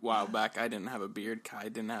Yeah. a while back. I didn't have a beard. Kai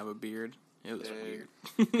didn't have a beard. It was weird.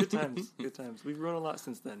 Good times. Good times. We've grown a lot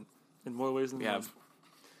since then, in more ways than one. We have.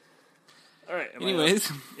 All right. Anyways.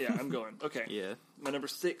 Yeah, I'm going. Okay. Yeah. My number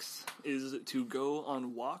 6 is to go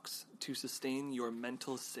on walks to sustain your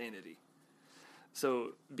mental sanity.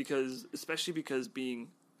 So, especially because being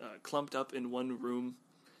clumped up in one room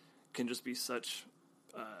can just be such...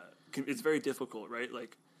 it's very difficult, right?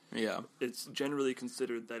 Like, Yeah. it's generally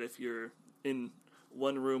considered that if you're in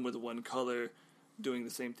one room with one color doing the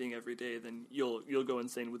same thing every day, then you'll go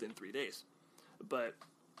insane within 3 days. But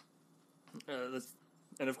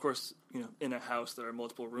and of course, you know, in a house there are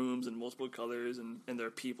multiple rooms and multiple colors and there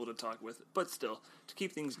are people to talk with. But still, to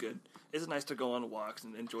keep things good, it's nice to go on walks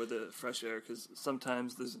and enjoy the fresh air, because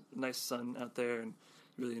sometimes there's nice sun out there and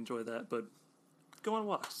you really enjoy that. But go on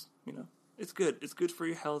walks, you know. It's good. It's good for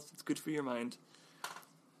your health. It's good for your mind.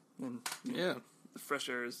 And the fresh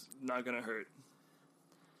air is not going to hurt.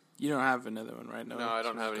 You don't have another one, right? No, I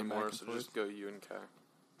don't have any more, so just go you and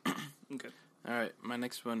Kai. Okay. All right, my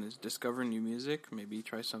next one is discover new music. Maybe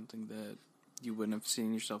try something that you wouldn't have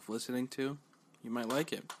seen yourself listening to. You might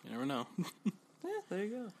like it. You never know. Yeah, there you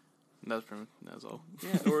go. That was all.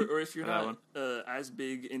 Yeah, or if you're not as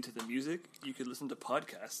big into the music, you could listen to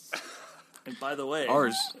podcasts. And by the way,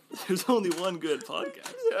 ours. There's only one good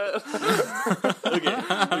podcast.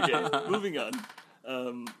 Okay, moving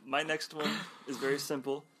on. My next one is very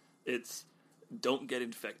simple. It's don't get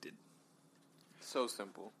infected. So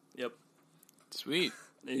simple. Yep. Sweet.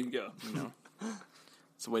 There you go. You know,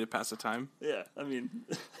 it's a way to pass the time. Yeah, I mean,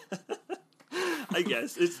 I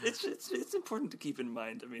guess it's important to keep in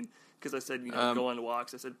mind. I mean, because I said go on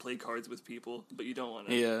walks. I said play cards with people, but you don't want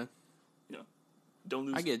to. Yeah. You know, don't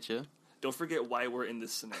lose. I get you. Don't forget why we're in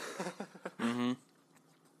this scenario. Mm-hmm.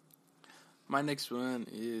 My next one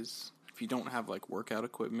is if you don't have like workout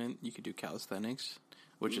equipment, you could do calisthenics,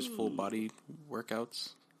 which is full body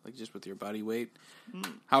workouts, like just with your body weight.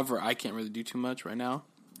 However, I can't really do too much right now.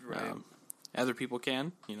 Right. Other people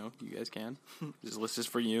can, you guys can. This list is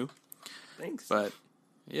for you. Thanks. But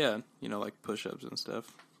yeah, like push-ups and stuff.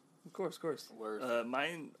 Of course. Word.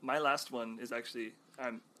 My last one is actually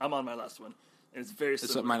I'm on my last one. And it's very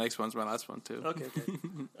similar. My next one's my last one too. Okay.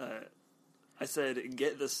 I said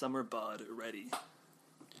get the summer bod ready,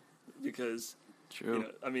 because True.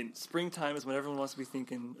 springtime is when everyone wants to be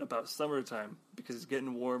thinking about summertime because it's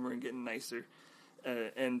getting warmer and getting nicer,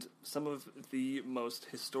 and some of the most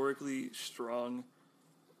historically strong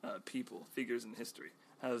figures in history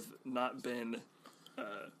have not been.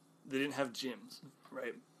 They didn't have gyms,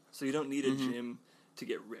 right? So you don't need a gym to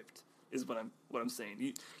get ripped. Is what I'm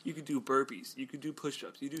saying. You could do burpees, you could do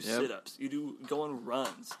push-ups, you do sit-ups, you go on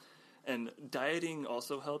runs, and dieting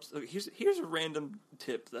also helps. Here's a random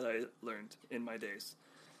tip that I learned in my days.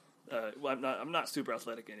 I'm not super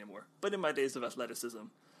athletic anymore, but in my days of athleticism,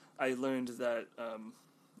 I learned that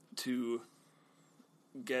to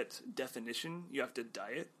get definition, you have to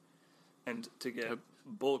diet. And to get Yep.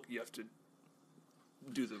 bulk, you have to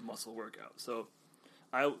do the muscle workout. So,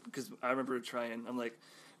 because I remember trying, I'm like,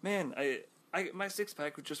 man, my six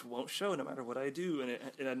pack just won't show no matter what I do, and it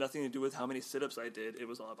had nothing to do with how many sit-ups I did. It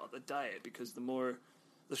was all about the diet, because the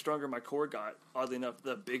stronger my core got, oddly enough,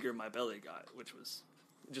 the bigger my belly got, which was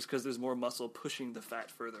just because there's more muscle pushing the fat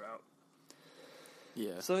further out.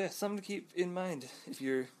 Yeah. So yeah, something to keep in mind if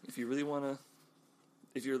you really want to.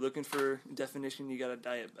 If you're looking for definition, you got to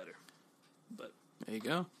diet better. But There you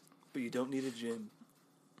go. you don't need a gym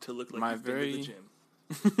to look like My you've been to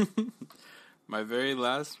the gym. My very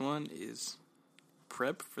last one is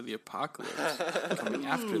prep for the apocalypse coming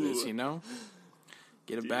after this.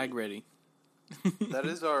 Get a bag ready. That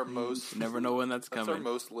is our most. You never know when that's That's coming. our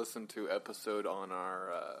most listened to episode on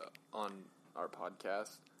our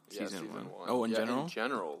podcast. Season one. Oh, in general? In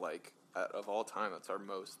general, like of all time, that's our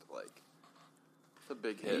most like. It's a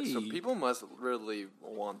big hit. So Hey. people must really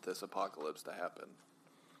want this apocalypse to happen.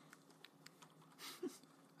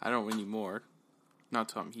 I don't anymore. Not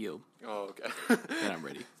till I'm healed. Oh, okay. Then I'm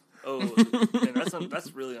ready. Oh, man,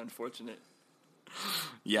 that's really unfortunate.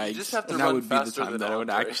 Yeah, You just have to that run would be the faster time than that I would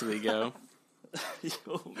Andre. actually go. Yo,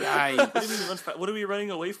 Yikes. what do you mean what are we running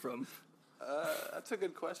away from? That's a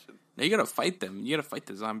good question. Now you gotta fight them. You gotta fight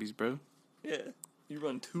the zombies, bro. Yeah, you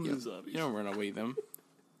run to the zombies. You don't run away them.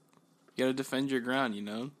 You gotta defend your ground,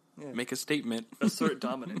 Yeah. Make a statement. Assert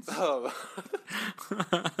dominance. Oh,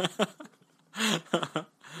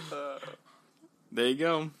 There you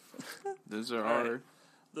go. Those are our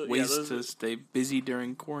right. ways those to are stay busy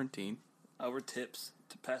during quarantine. our tips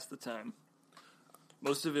to pass the time.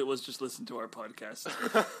 Most of it was just listen to our podcast.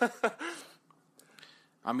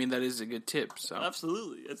 I mean, that is a good tip. So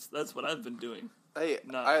Absolutely, that's what I've been doing. hey,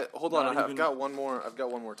 Not- hold on. not I've even- got one more. I've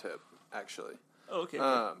got one more tip, actually. Oh, okay.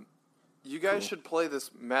 You guys Cool. should play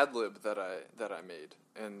this Mad Lib that I made,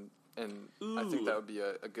 and I think Ooh. that would be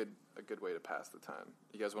a good way to pass the time.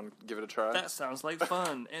 You guys want to give it a try? That sounds like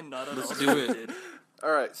fun and not at all Let's do it. scripted.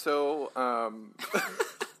 All right. So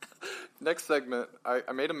next segment,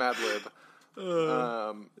 I made a Mad Lib.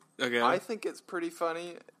 okay. I think it's pretty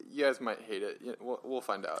funny. You guys might hate it. We'll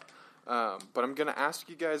find out. But I'm gonna ask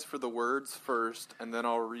you guys for the words first, and then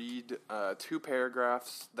I'll read 2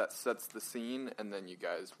 paragraphs that sets the scene, and then you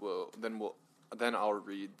guys will. Then I'll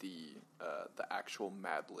read the actual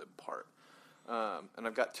Mad Lib part. And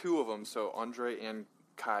I've got 2 of them. So Andre and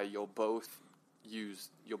Kai, you'll both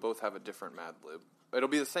have a different Mad Lib. It'll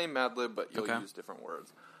be the same Mad Lib, but you'll Okay. use different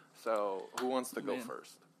words. So who wants to go Man.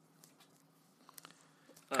 first?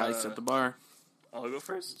 Kai set the bar. I'll go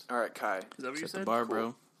first. All right, Kai. Is that what you Set said? the bar, Cool.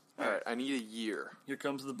 bro. All right, I need a year. Here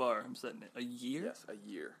comes the bar. I'm setting it. A year? Yes, a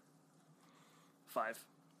year. 5.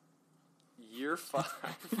 Year 5.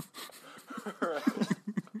 All right.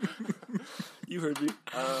 You heard me.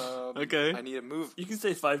 Okay. I need a move. You can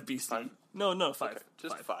say 5 BC. 5? No, 5. Okay,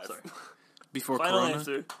 just 5. Sorry. Before Final Corona.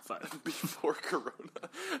 answer, 5. Before Corona.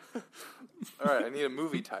 All right, I need a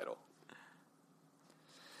movie title.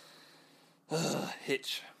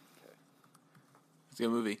 Hitch. It's a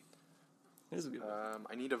good movie. This is a good one.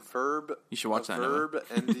 I need a verb. You should watch a that, Noah. verb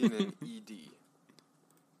ending in ed.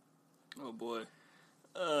 Oh boy.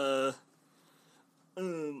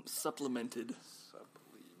 Supplemented. Supplemented.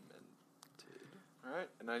 All right,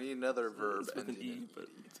 and I need another verb It's with an ending E, in but ed.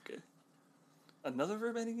 it's okay. Another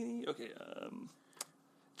verb ending in E? Okay,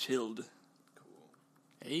 chilled. Cool.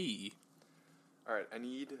 Hey. All right, I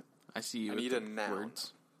need I see you I with need the a noun.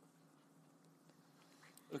 words.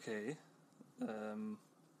 Okay.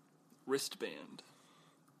 Wristband.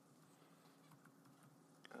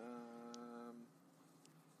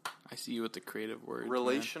 I see you with the creative words. man.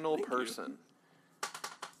 relational Thank you. person.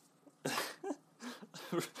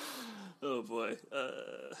 Oh boy.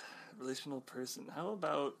 Relational person. How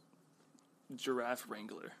about giraffe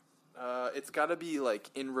wrangler? It's got to be like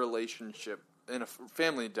in relationship in a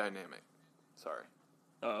family dynamic. Sorry.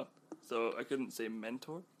 Oh, so I couldn't say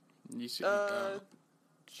mentor? You see, no.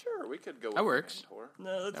 Sure, we could go with That works. mentor.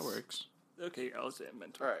 No, that's... That works. Okay, I'll say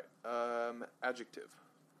mentor. All right. Adjective.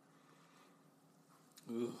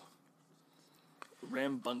 Ooh.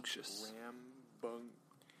 Rambunctious.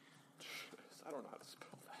 I don't know how to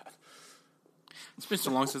spell that. It's been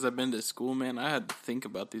so long since I've been to school, man. I had to think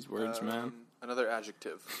about these words, man. Another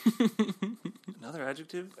adjective. Another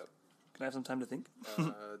adjective? Yep. Can I have some time to think?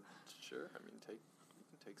 Sure. I mean, you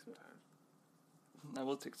can take some time. I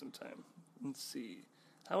will take some time. Let's see.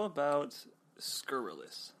 How about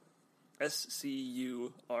scurrilous?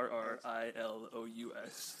 SCURRILOUS.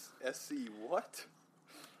 SC what?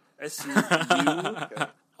 SCURRILOUS.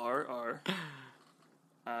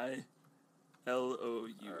 Alright,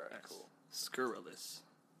 cool. Scurrilous.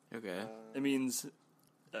 Okay. It means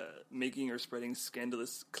making or spreading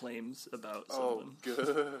scandalous claims about Oh, someone.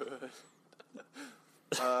 good.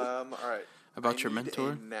 All right. About I your need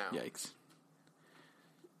mentor? a noun. Yikes.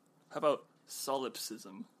 How about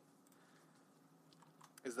solipsism?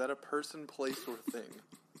 Is that a person, place, or thing?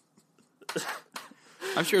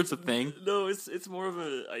 I'm sure it's a thing. No, it's more of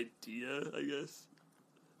an idea, I guess.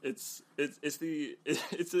 It's the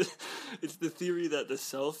theory that the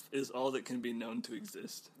self is all that can be known to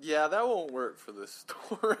exist. Yeah, that won't work for this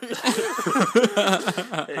story.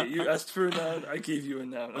 Hey, you asked for a noun, I gave you a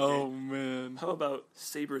noun. Okay. Oh, man. How about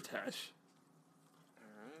sabertash?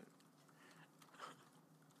 Alright.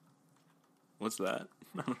 What's that?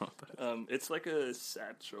 I don't know what that is. It's like a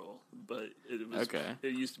satchel, but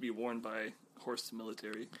it used to be worn by horse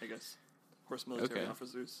military, I guess. Horse military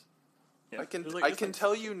officers. Yeah, I can it was I can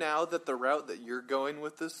tell you now that the route that you're going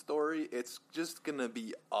with this story, it's just gonna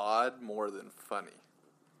be odd more than funny.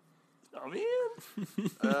 Oh man,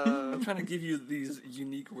 I'm trying to give you these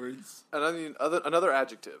unique words. And I mean, another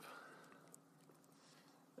adjective.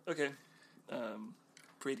 Okay,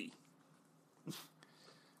 pretty.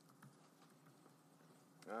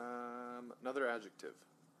 Another adjective.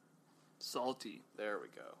 Salty. There we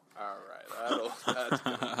go. All right, that's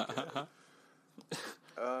gonna be good.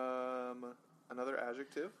 Another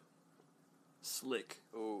adjective. Slick.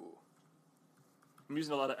 Ooh. I'm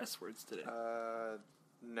using a lot of S words today.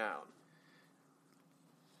 Noun.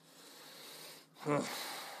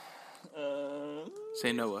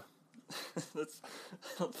 Say Noah. I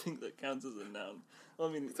don't think that counts as a noun. Well,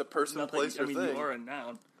 I mean, It's a person, not that place, you, or I mean, thing. you are a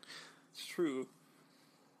noun. It's true.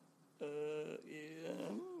 Yeah,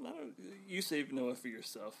 you save Noah for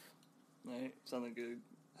yourself. Right? Sounding good.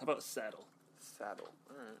 How about saddle? Saddle.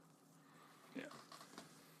 All right. Yeah.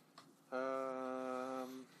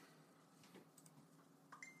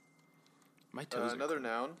 My toes Another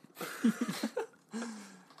noun.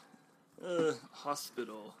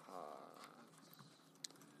 Hospital.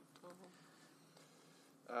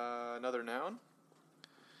 Another noun.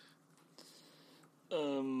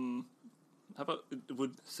 How about,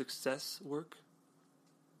 would success work?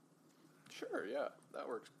 Sure, yeah, that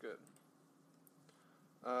works good.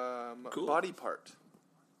 Cool. Body part.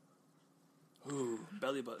 Ooh,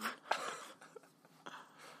 belly button.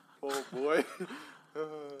 Oh boy.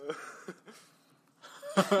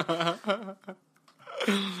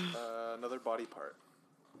 Another body part.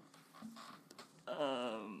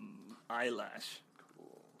 Eyelash.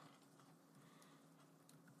 Cool.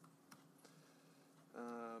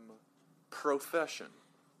 Profession.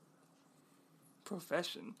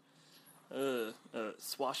 Profession.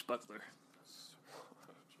 Swashbuckler.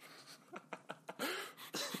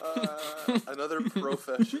 Another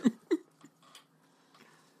profession.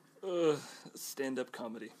 Stand-up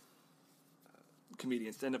comedy.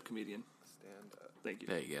 Comedian. Stand-up comedian. Stand up. Thank you.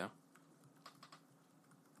 There you go.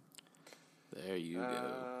 There you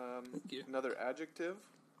go. Thank you. Another adjective.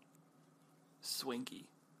 Swanky.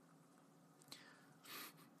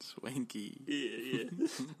 Swanky. Yeah.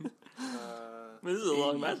 This is a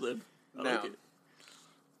long Mad Lib. I Noun. like it.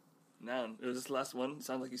 Noun. It was this last one? It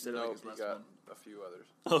sounded like you said it like No, it was we last got one. a few others.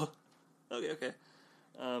 Oh. Okay.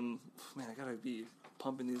 Man, I gotta be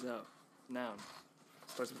pumping these out. Noun.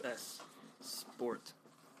 Starts with S. Sport.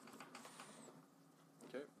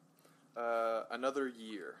 Okay. Another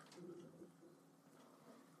year.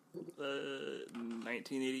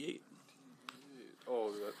 1988.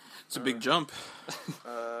 Oh, that, It's a big jump.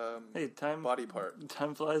 Hey, time. body part.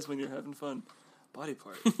 Time flies when you're having fun. Body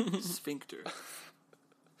part. Sphincter.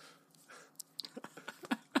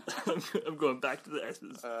 I'm going back to the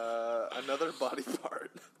S's. Another body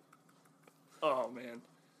part. Oh man.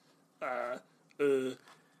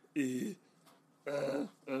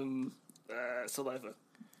 Saliva.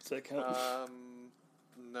 Does that count?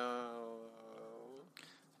 No.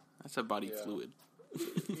 That's a body Yeah. fluid.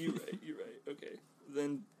 You're right. Okay.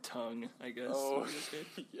 Then tongue, I guess. Oh, Okay.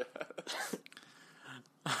 yeah.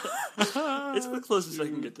 It's the closest I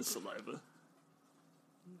can get to saliva.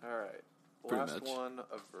 All right. Pretty Last much. one,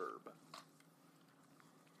 a verb.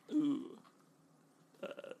 Ooh.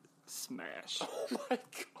 Smash. Oh my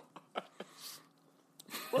god.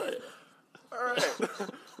 What? All right.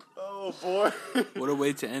 Oh boy. What a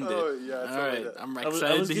way to end it. Oh, yeah, All totally right. that. I'm I was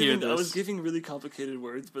excited to hear giving, I was this. giving really complicated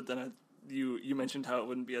words, but then you mentioned how it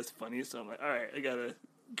wouldn't be as funny, so I'm like, all right, I gotta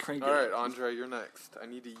crank All it. right, Andre, you're next. I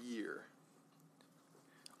need a year.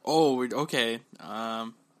 Oh, okay.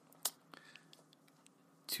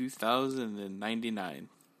 2099.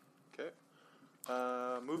 Okay.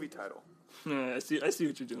 Movie title. I see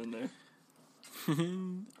what you're doing there.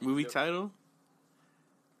 Movie Yep. title?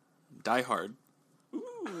 Die Hard. Ooh.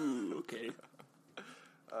 Ooh, okay.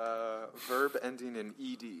 Verb ending in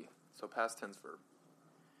ed, so past tense verb.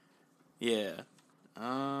 Yeah.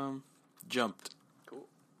 Jumped. Cool.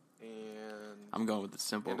 And I'm going with the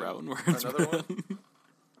simple and route in words. another one.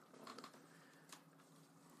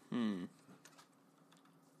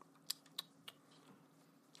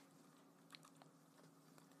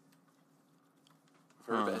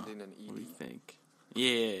 Verb ending in ed. What do you think?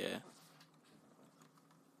 Yeah.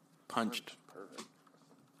 Punched. Perfect.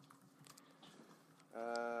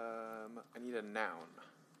 I need a noun.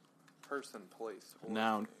 Person, place, or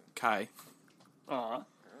Noun. thing. Kai. Aw. All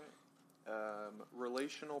right.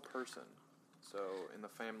 Relational person. So in the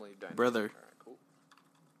family dynamic. Brother. All right, cool.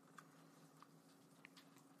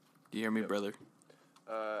 Do you hear me, Yep. brother?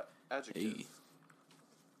 Adjective. Hey.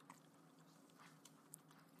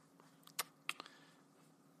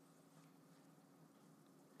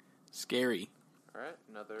 Scary. All right,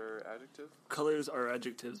 another adjective. Colors are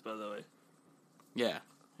adjectives, by the way. Yeah.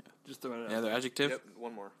 Just throwing it out. Another adjective? Yep,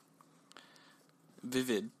 one more.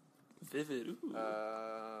 Vivid. Vivid. Ooh.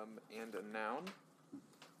 And a noun.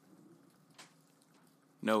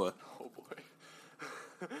 Noah. Oh boy.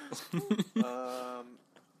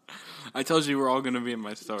 I told you we're all going to be in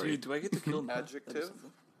my story. Dude, do I get to kill Noah? Adjective.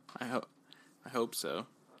 I hope so.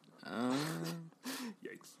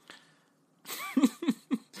 Yikes.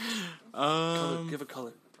 Um, Color. Give a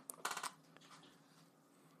color.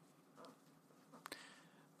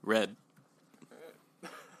 Red.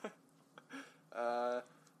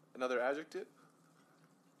 Another adjective.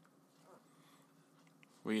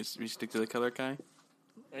 We stick to the color, Kai?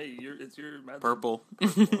 Hey, it's your mad. Purple.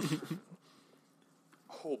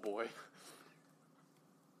 Oh boy.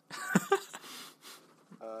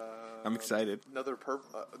 I'm excited.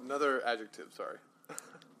 Another adjective. Sorry.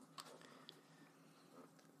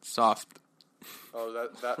 Soft. Oh,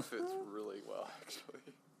 that fits really well, actually.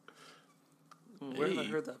 Where have I Hey.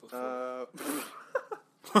 heard that before?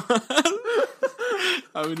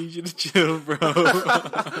 I would need you to chill, bro.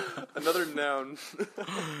 Another noun.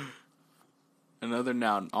 Another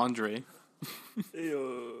noun. Andre.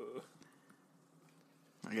 Ew.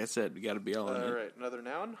 Like I said, we got to be all in All it. right, another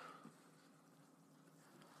noun.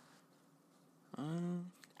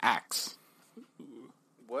 Axe.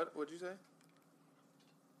 What would you say?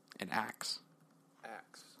 An axe.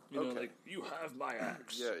 Axe. You know, Okay. like, you have my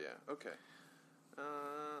axe. Yeah. Okay.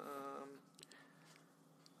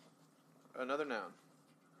 Another noun.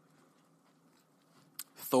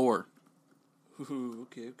 Thor. Ooh,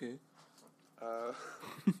 okay.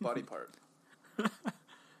 Body part.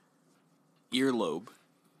 Earlobe.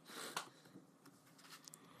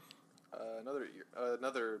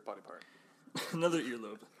 Another body part. Another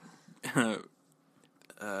earlobe.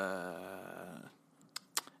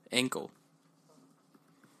 Ankle.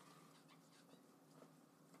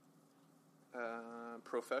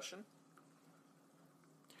 Profession.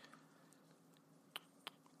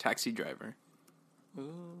 Taxi driver.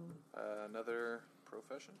 Ooh. Another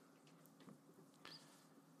profession.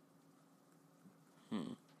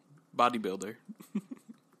 Bodybuilder.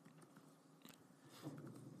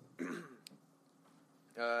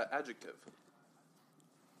 Adjective.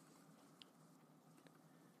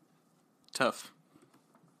 Tough.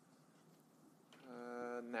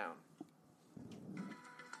 Noun.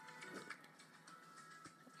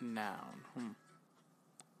 Noun.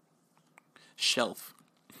 Shelf.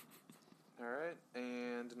 All right,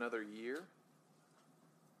 and another year.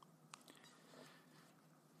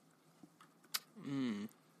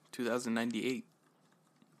 2098.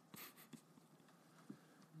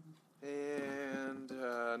 And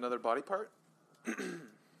another body part.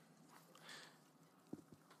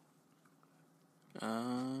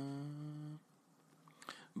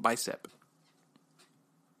 Bicep.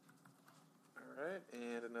 All right,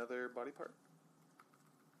 and another body part.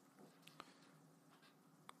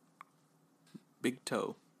 Big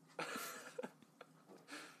toe. All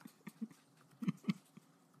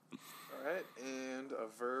right, and a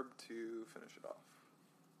verb to finish it off.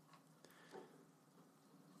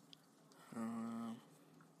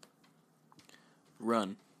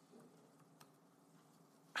 Run.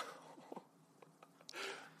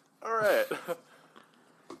 All right.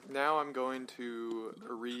 Now I'm going to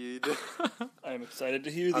read. I'm excited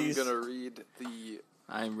to hear I'm these. going to read the.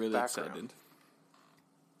 I'm really Background. excited.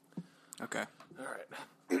 Okay. All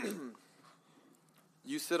right.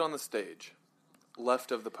 You sit on the stage,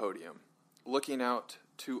 left of the podium, looking out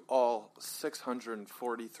to all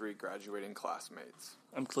 643 graduating classmates.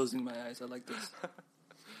 I'm closing my eyes. I like this.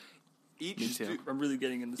 Each Me too. I'm really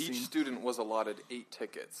getting in the Each scene. student was allotted 8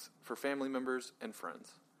 tickets for family members and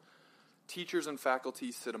friends. Teachers and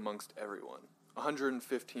faculty sit amongst everyone,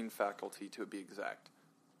 115 faculty to be exact.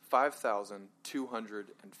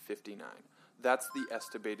 5,259. That's the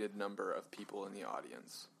estimated number of people in the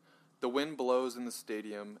audience. The wind blows in the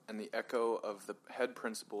stadium, and the echo of the head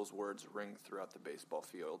principal's words ring throughout the baseball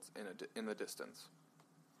fields in the distance.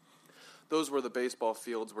 Those were the baseball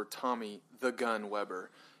fields where Tommy, the Gun Weber,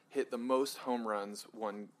 hit the most home runs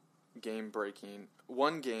one game breaking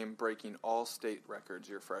all state records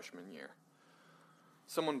your freshman year.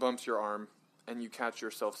 Someone bumps your arm, and you catch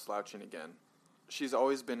yourself slouching again. She's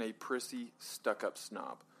always been a prissy, stuck-up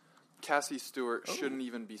snob. Cassie Stewart shouldn't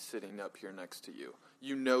even be sitting up here next to you.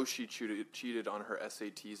 You know she cheated on her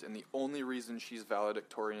SATs, and the only reason she's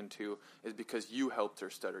valedictorian too is because you helped her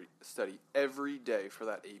study every day for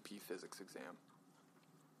that AP physics exam.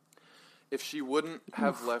 If she wouldn't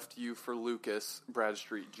have left you for Lucas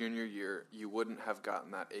Bradstreet junior year, you wouldn't have gotten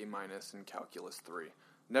that A- in Calculus 3.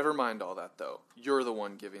 Never mind all that, though. You're the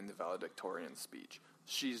one giving the valedictorian speech.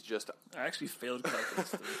 She's just... I actually failed Calculus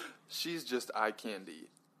 3. She's just eye candy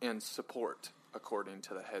and support, according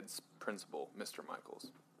to the head principal, Mr. Michaels.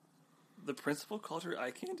 The principal called her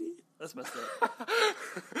eye candy? That's messed up.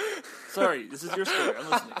 Sorry, this is your story. I'm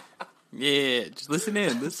listening. Yeah, just listen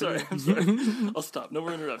in. Sorry, I'm sorry. I'll stop. No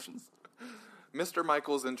more interruptions. Mr.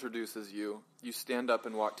 Michaels introduces you. You stand up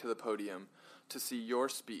and walk to the podium to see your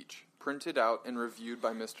speech, printed out and reviewed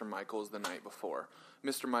by Mr. Michaels the night before.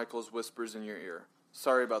 Mr. Michaels whispers in your ear,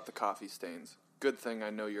 "Sorry about the coffee stains. Good thing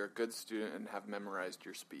I know you're a good student and have memorized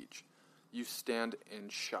your speech." You stand in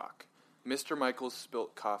shock. Mr. Michaels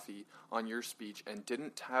spilt coffee on your speech and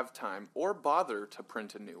didn't have time or bother to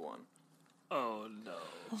print a new one. Oh, no.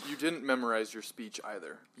 You didn't memorize your speech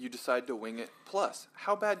either. You decide to wing it. Plus,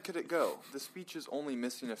 how bad could it go? The speech is only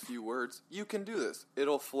missing a few words. You can do this.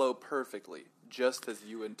 It'll flow perfectly, just as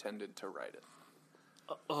you intended to write it.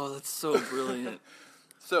 Oh, that's so brilliant.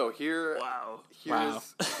 So here's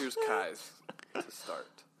Kai's to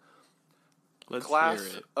start. Let's Class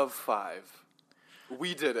hear it. of 5.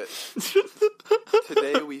 We did it.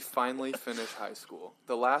 Today we finally finish high school.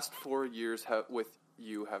 The last 4 years with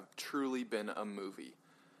you have truly been a movie.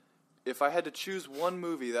 If I had to choose one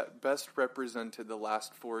movie that best represented the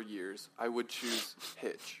last 4 years, I would choose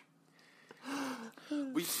Hitch.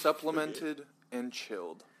 We supplemented and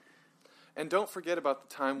chilled. And don't forget about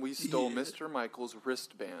the time we stole Mr. Michael's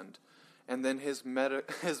wristband, and then his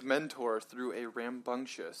mentor threw a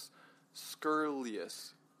rambunctious,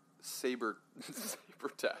 scurrilous saber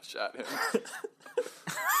dash at him.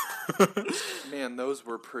 Man, those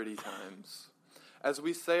were pretty times. As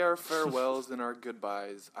we say our farewells and our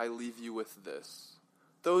goodbyes, I leave you with this.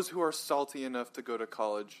 Those who are salty enough to go to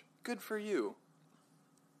college, good for you.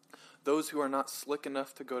 Those who are not slick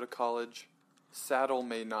enough to go to college, saddle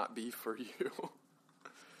may not be for you.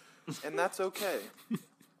 And that's okay.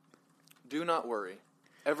 Do not worry.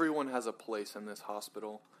 Everyone has a place in this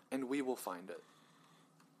hospital, and we will find it.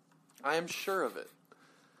 I am sure of it.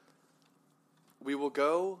 We will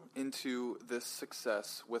go into this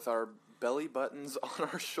success with our belly buttons on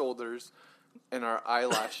our shoulders and our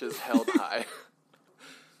eyelashes held high.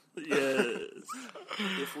 Yes.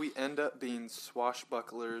 If we end up being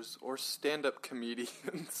swashbucklers or stand-up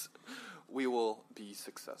comedians, we will be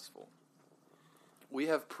successful. We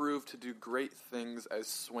have proved to do great things as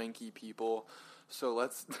swanky people, so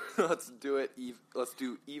let's do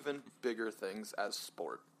even bigger things as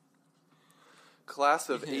sport. Class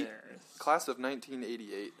of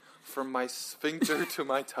 1988, from my sphincter to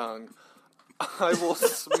my tongue, I will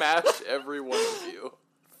smash every one of you.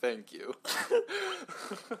 Thank you.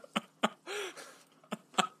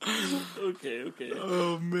 Okay.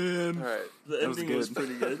 Oh, man. All right. The ending was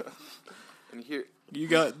pretty good. And here, You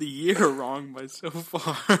got the year wrong by so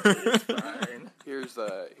far. Fine. here's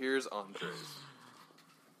Andres.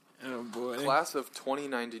 Oh, boy. Class of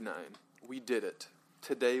 2099. We did it.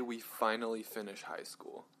 Today we finally finish high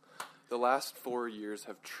school. The last 4 years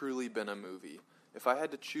have truly been a movie. If I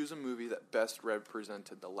had to choose a movie that best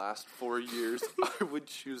represented the last 4 years, I would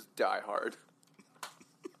choose Die Hard.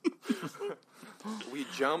 We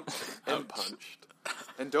jumped and punched.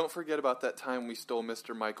 And don't forget about that time we stole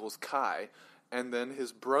Mr. Michael's Kai, and then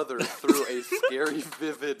his brother threw a scary,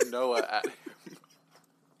 vivid Noah at him.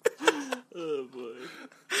 Oh, boy.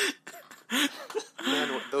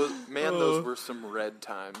 Those were some red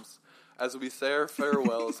times. As we say our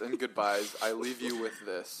farewells and goodbyes, I leave you with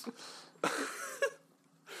this.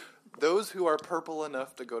 Those who are purple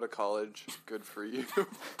enough to go to college, good for you.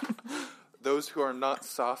 Those who are not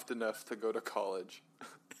soft enough to go to college,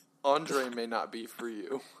 Andre may not be for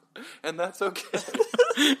you. And that's okay.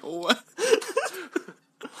 What?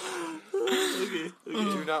 Okay.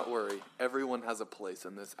 Do not worry. Everyone has a place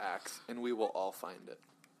in this axe, and we will all find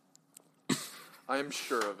it. I am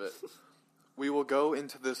sure of it. We will go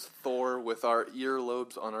into this Thor with our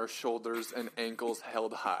earlobes on our shoulders and ankles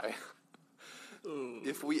held high.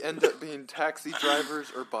 If we end up being taxi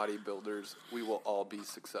drivers or bodybuilders, we will all be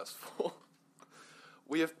successful.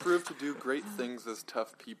 We have proved to do great things as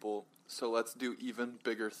tough people, so let's do even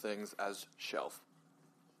bigger things as Shelf.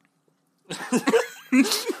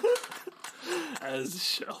 As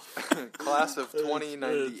Shelf. Class of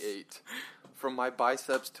 2098. From my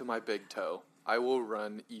biceps to my big toe, I will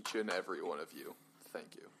run each and every one of you.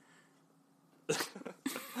 Thank you.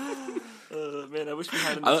 Man, I wish we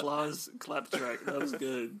had an applause clap track. That was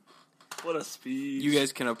good. What a speech. You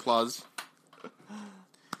guys can applause.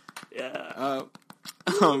 Yeah.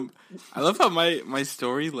 I love how my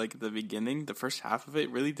story, like, at the beginning, the first half of it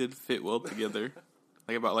really did fit well together.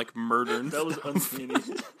 Like, about, like, murder and That was stuff. uncanny.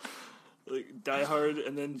 Like, Die Hard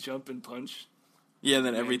and then Jump and Punch. Yeah, and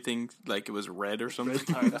then everything, like, it was red or something. Red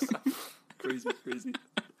times. Crazy.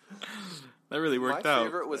 That really worked My out.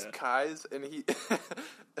 favorite was Kai's, and he...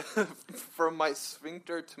 From my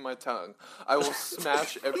sphincter to my tongue, I will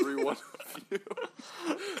smash every one of you.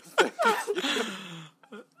 Thank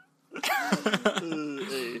you.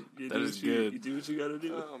 Hey, That is good. You do what you gotta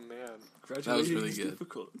do. Oh, man. Graduating That was really is good.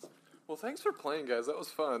 difficult. Well, thanks for playing, guys. That was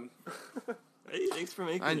fun. Hey, thanks for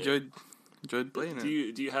making I it. enjoyed playing Do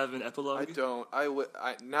it. you have an epilogue? I don't.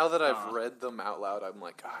 Now that I've read them out loud, I'm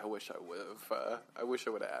like, I wish I would have. I wish I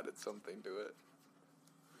would have added something to it.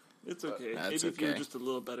 It's okay. That's Maybe if you were okay. just a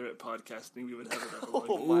little better at podcasting, we would have an epilogue.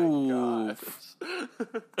 Oh my gosh.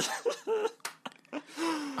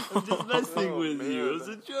 I'm just messing with man. you. It was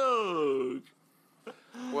a joke.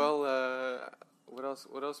 Well, what else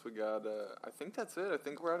we got? I think that's it. I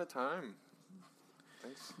think we're out of time.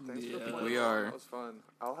 Thanks Yeah. for playing. We are. That was fun.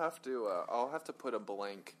 I'll have to put a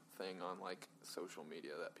blank thing on like social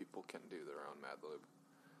media that people can do their own Mad Lib.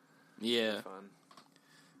 Yeah, Fun.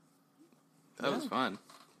 that was fun.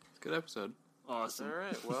 It's a good episode. Awesome. All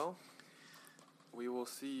right. Well, we will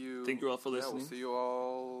see you. Thank you all for Yeah, listening. we'll see you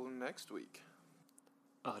all next week.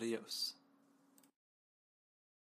 Adios.